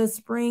 were the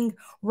spring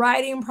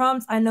writing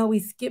prompts. I know we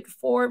skipped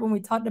forward when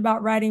we talked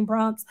about writing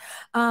prompts.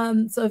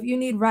 So if you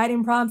need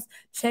writing prompts,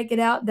 check it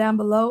out down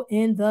below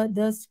in the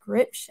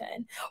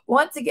description.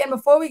 Once again,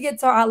 before we get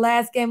to our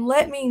last game,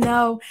 let me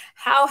know,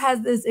 how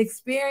has this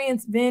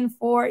experience been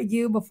for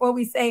you before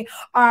we say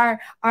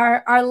our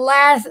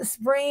last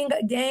spring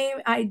game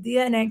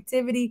idea and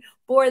activity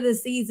for the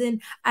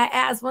season. I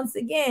ask once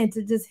again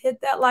to just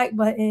hit that like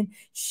button,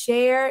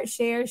 share,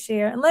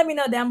 and let me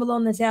know down below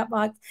in the chat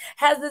box.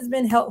 Has this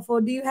been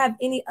helpful? Do you have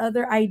any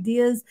other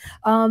ideas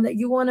that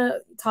you want to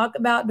talk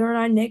about during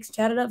our next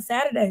Chat It Up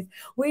Saturdays?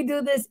 We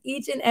do this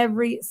each and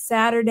every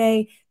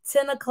Saturday,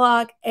 10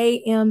 o'clock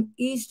a.m.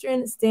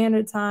 Eastern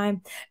Standard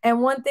Time.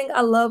 And one thing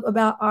I love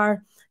about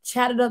our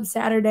Chat It Up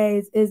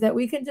Saturdays is that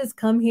we can just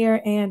come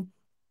here and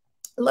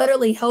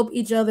literally help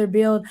each other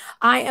build.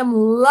 I am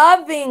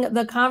loving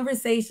the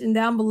conversation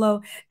down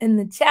below in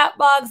the chat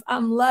box.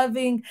 I'm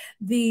loving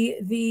the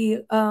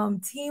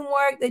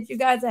teamwork that you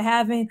guys are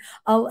having,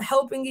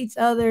 helping each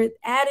other,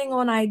 adding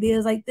on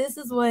ideas. Like, this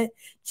is what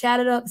Chat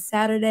It Up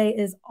Saturday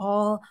is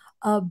all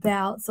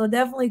about. So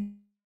definitely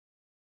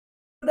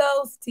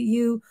kudos to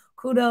you.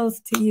 Kudos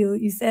to you.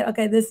 You said,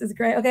 okay, this is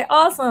great. Okay,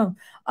 awesome.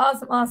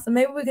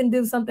 Maybe we can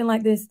do something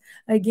like this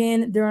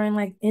again during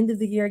like end of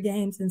the year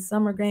games and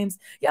summer games.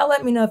 Y'all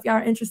let me know if y'all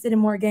are interested in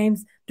more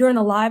games during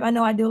the live. I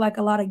know I do like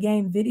a lot of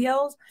game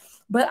videos,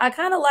 but I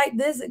kind of like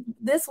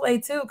this way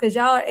too, because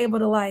y'all are able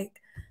to like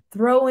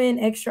throw in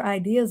extra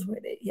ideas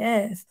with it.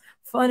 Yes,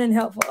 fun and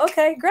helpful.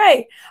 Okay,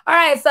 great. All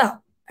right, so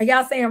are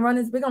y'all saying run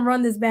this? We're gonna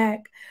run this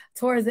back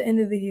towards the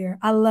end of the year.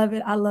 I love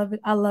it.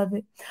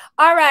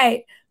 All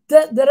right.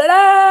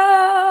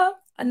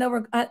 I know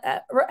we're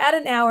at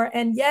an hour,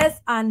 and yes,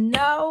 I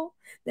know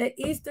that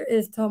Easter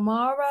is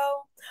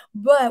tomorrow,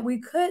 but we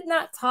could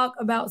not talk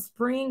about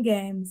spring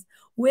games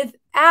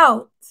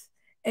without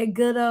a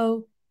good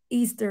old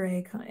Easter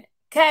egg hunt.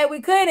 Okay,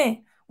 we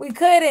couldn't.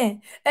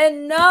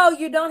 And no,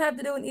 you don't have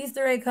to do an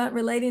Easter egg hunt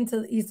relating to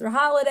the Easter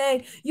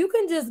holiday. You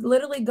can just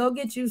literally go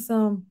get you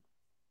some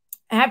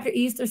after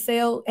Easter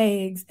sale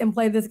eggs and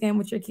play this game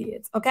with your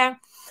kids. Okay.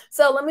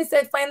 So let me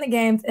start playing the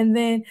games. And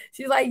then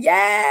she's like,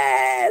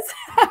 yes.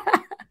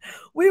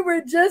 We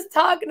were just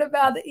talking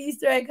about the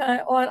Easter egg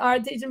hunt on our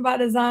Teaching by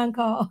Design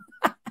call.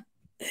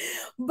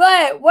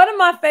 But one of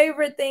my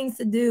favorite things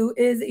to do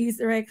is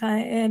Easter egg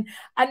hunt. And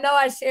I know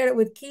I shared it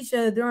with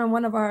Keisha during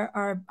one of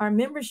our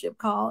membership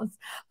calls,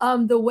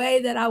 the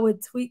way that I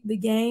would tweak the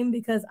game,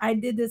 because I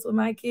did this with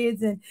my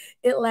kids and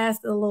it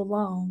lasted a little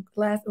long.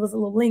 It was a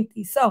little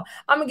lengthy. So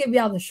I'm going to give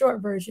y'all the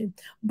short version.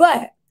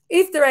 But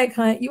Easter egg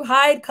hunt, you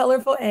hide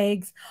colorful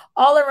eggs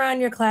all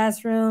around your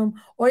classroom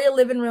or your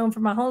living room for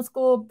my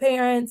homeschool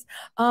parents,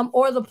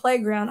 or the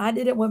playground. I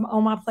did it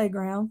on my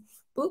playground.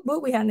 Boop,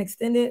 boop, we had an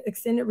extended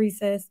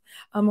recess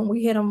when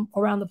we hit them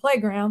around the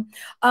playground,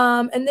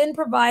 and then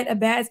provide a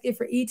basket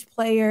for each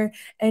player,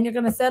 and you're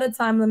going to set a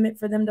time limit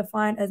for them to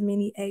find as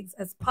many eggs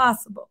as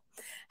possible.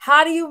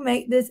 How do you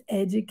make this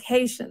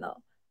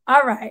educational?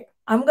 All right,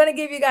 I'm going to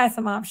give you guys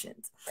some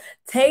options.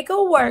 Take a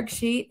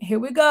worksheet. Here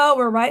we go.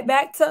 We're right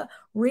back to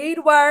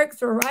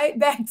ReadWorks. We're right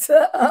back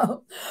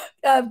to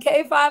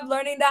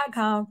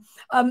K5learning.com.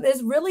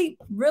 It's really,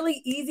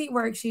 really easy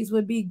worksheets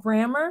would be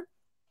grammar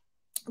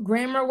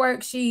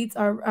worksheets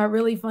are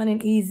really fun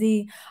and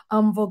easy.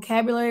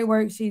 Vocabulary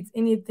worksheets,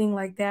 anything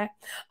like that.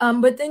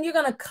 But then you're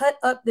going to cut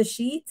up the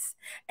sheets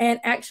and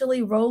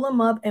actually roll them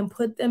up and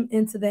put them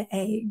into the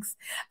eggs.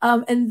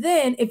 And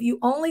then if you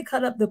only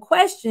cut up the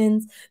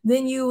questions,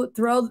 then you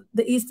throw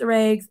the Easter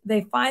eggs,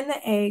 they find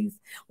the eggs.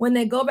 When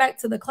they go back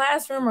to the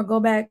classroom or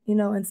go back,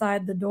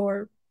 inside the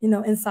door,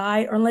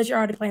 inside, or unless you're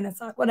already playing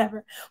inside,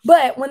 whatever.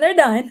 But when they're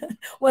done,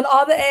 when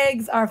all the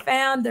eggs are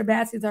found, their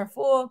baskets are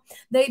full,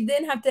 they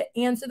then have to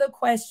answer the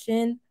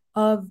question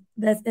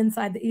that's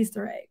inside the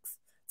Easter eggs.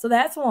 So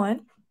that's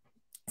one.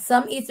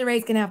 Some Easter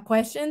eggs can have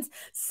questions.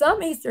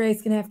 Some Easter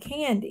eggs can have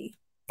candy.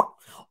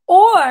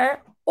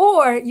 Or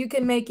you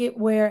can make it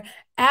where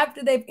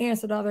after they've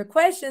answered all their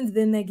questions,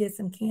 then they get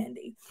some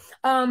candy.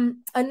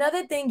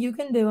 Another thing you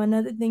can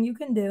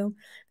do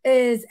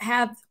is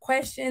have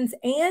questions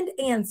and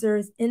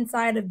answers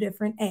inside of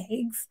different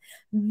eggs.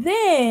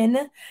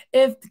 Then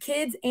if the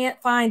kids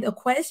find a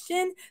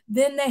question,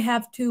 then they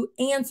have to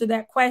answer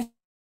that question.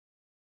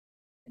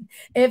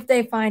 If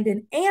they find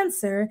an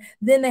answer,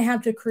 then they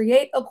have to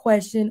create a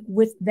question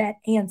with that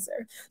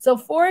answer. So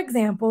for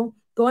example,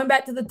 going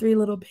back to the Three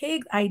Little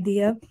Pigs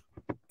idea,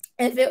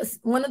 if it was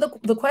one of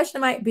the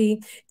question might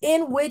be,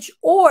 in which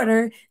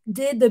order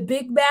did the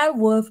big bad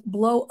wolf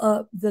blow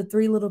up the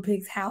Three Little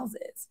Pigs'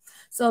 houses?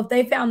 So if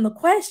they found the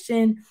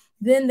question,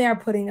 then they're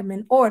putting them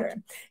in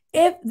order.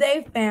 If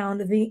they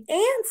found the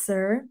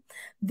answer,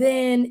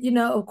 then,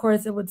 of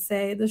course, it would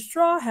say the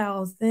straw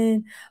house,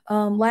 then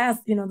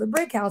last, the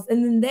brick house.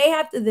 And then they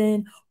have to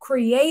then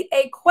create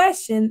a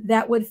question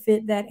that would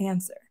fit that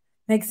answer.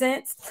 Make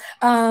sense?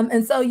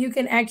 And so you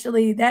can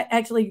that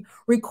actually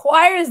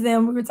requires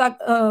them,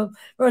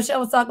 Rochelle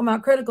was talking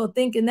about critical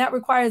thinking, that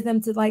requires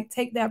them to like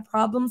take that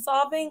problem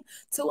solving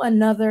to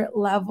another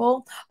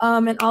level.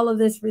 And all of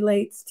this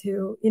relates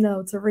to,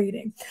 to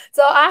reading.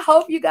 So I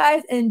hope you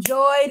guys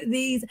enjoyed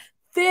these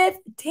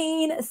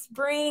 15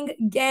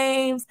 spring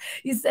games.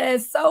 You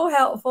said so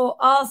helpful.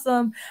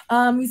 Awesome.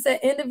 You said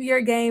end of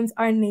year games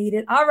are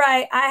needed. All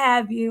right, I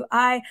have you.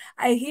 I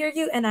hear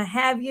you and I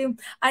have you.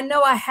 I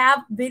know I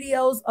have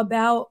videos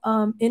about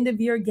end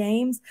of year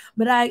games,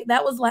 but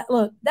that was like,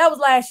 look, that was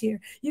last year.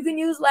 You can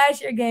use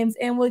last year games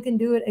and we can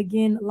do it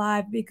again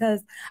live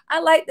because I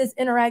like this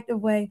interactive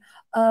way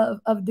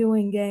of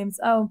doing games.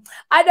 Oh,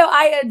 I know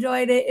I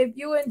enjoyed it. If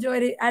you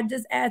enjoyed it, I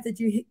just ask that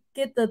you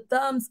get the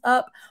thumbs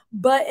up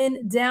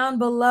button down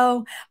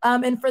below.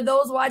 And for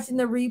those watching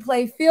the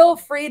replay, feel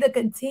free to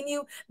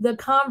continue the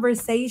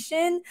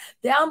conversation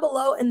down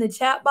below in the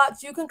chat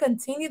box. You can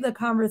continue the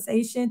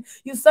conversation.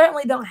 You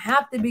certainly don't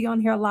have to be on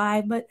here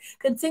live, but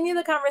continue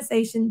the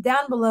conversation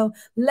down below.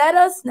 Let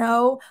us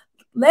know.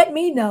 Let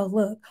me know,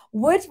 look,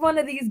 which one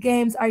of these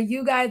games are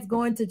you guys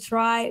going to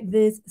try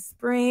this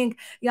spring?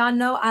 Y'all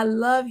know I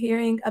love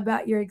hearing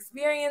about your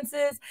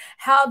experiences,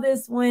 how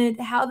this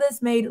went, how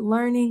this made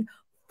learning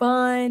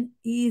fun,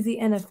 easy,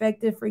 and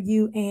effective for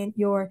you and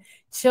your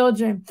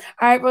children.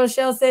 All right,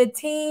 Rochelle said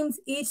teams,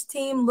 each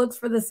team looks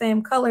for the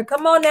same color.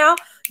 Come on now.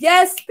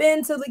 Yes,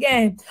 spin to the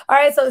game. All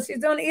right, so she's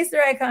doing the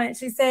Easter egg hunt.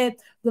 She said,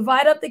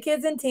 divide up the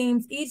kids in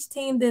teams. Each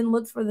team then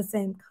looks for the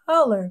same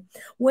color.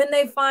 When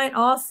they find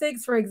all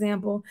 6, for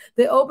example,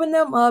 they open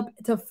them up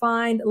to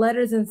find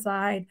letters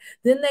inside.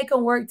 Then they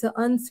can work to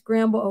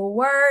unscramble a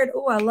word.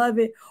 Oh, I love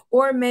it.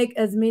 Or make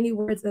as many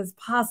words as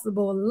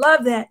possible.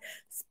 Love that.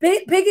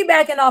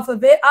 Piggybacking off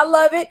of it. I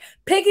love it.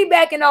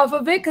 Piggybacking off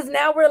of it because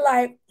now we're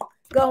like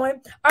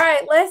going. All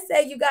right, let's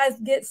say you guys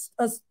get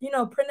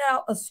print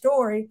out a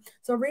story.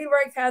 So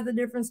ReadWorks has the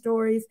different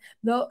stories.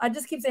 Though I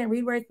just keep saying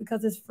ReadWorks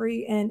because it's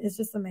free and it's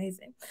just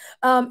amazing.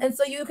 And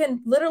so you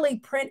can literally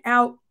print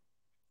out,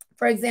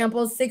 for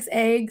example, 6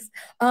 eggs,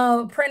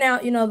 print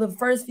out, the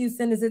first few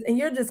sentences, and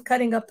you're just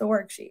cutting up the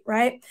worksheet,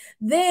 right?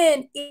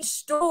 Then each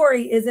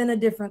story is in a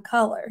different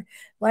color.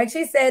 Like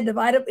she said,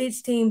 divide up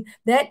each team.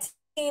 That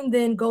team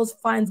then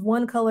finds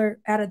one color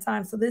at a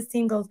time. So this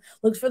team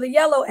looks for the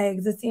yellow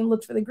eggs. This team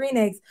looks for the green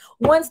eggs.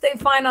 Once they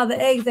find all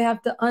the eggs, they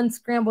have to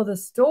unscramble the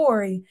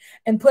story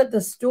and put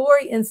the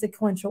story in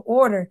sequential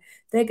order.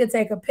 They could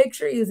take a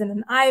picture using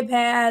an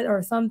iPad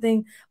or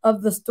something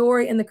of the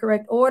story in the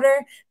correct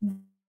order,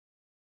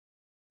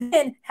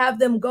 then have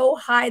them go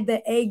hide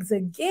the eggs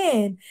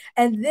again,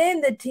 and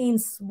then the team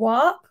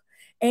swap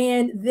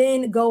and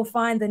then go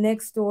find the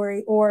next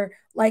story, or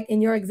like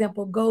in your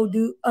example, go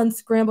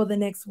unscramble the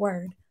next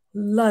word.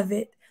 Love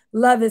it.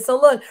 Love it. So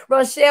look,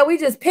 Rochelle, we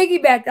just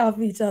piggybacked off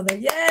each other.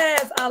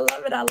 Yes, I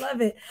love it. I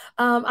love it.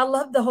 I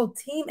love the whole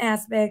team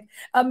aspect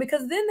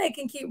because then they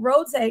can keep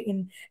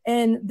rotating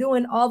and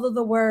doing all of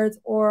the words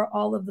or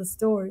all of the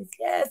stories.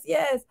 Yes,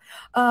 yes.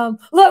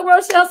 Look,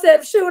 Rochelle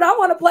said, shoot, I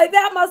want to play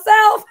that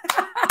myself.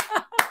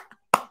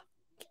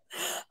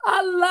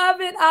 I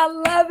love it. I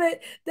love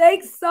it.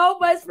 Thanks so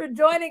much for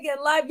joining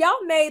in live.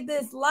 Y'all made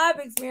this live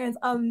experience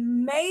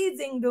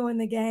amazing doing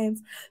the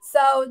games.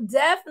 So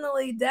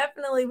definitely,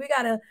 we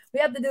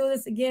have to do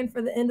this again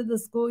for the end of the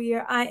school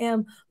year. I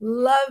am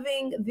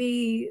loving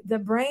the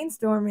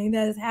brainstorming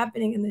that is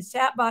happening in the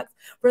chat box.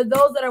 For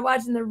those that are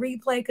watching the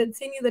replay,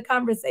 continue the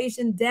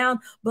conversation down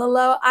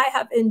below. I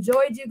have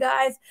enjoyed you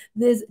guys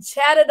this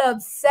Chatted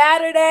Up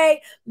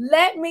Saturday.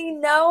 Let me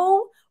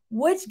know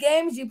which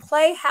games you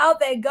play, how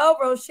they go.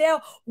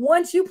 Rochelle,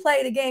 once you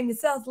play the game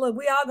yourself, look,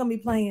 we all gonna be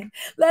playing.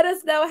 Let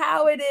us know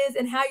how it is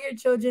and how your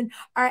children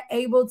are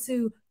able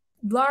to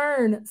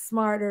learn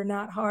smarter,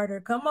 not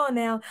harder. Come on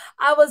now.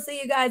 I will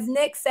see you guys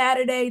next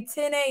Saturday,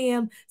 10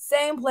 a.m.,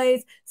 same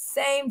place,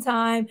 same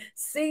time.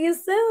 See you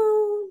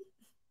soon.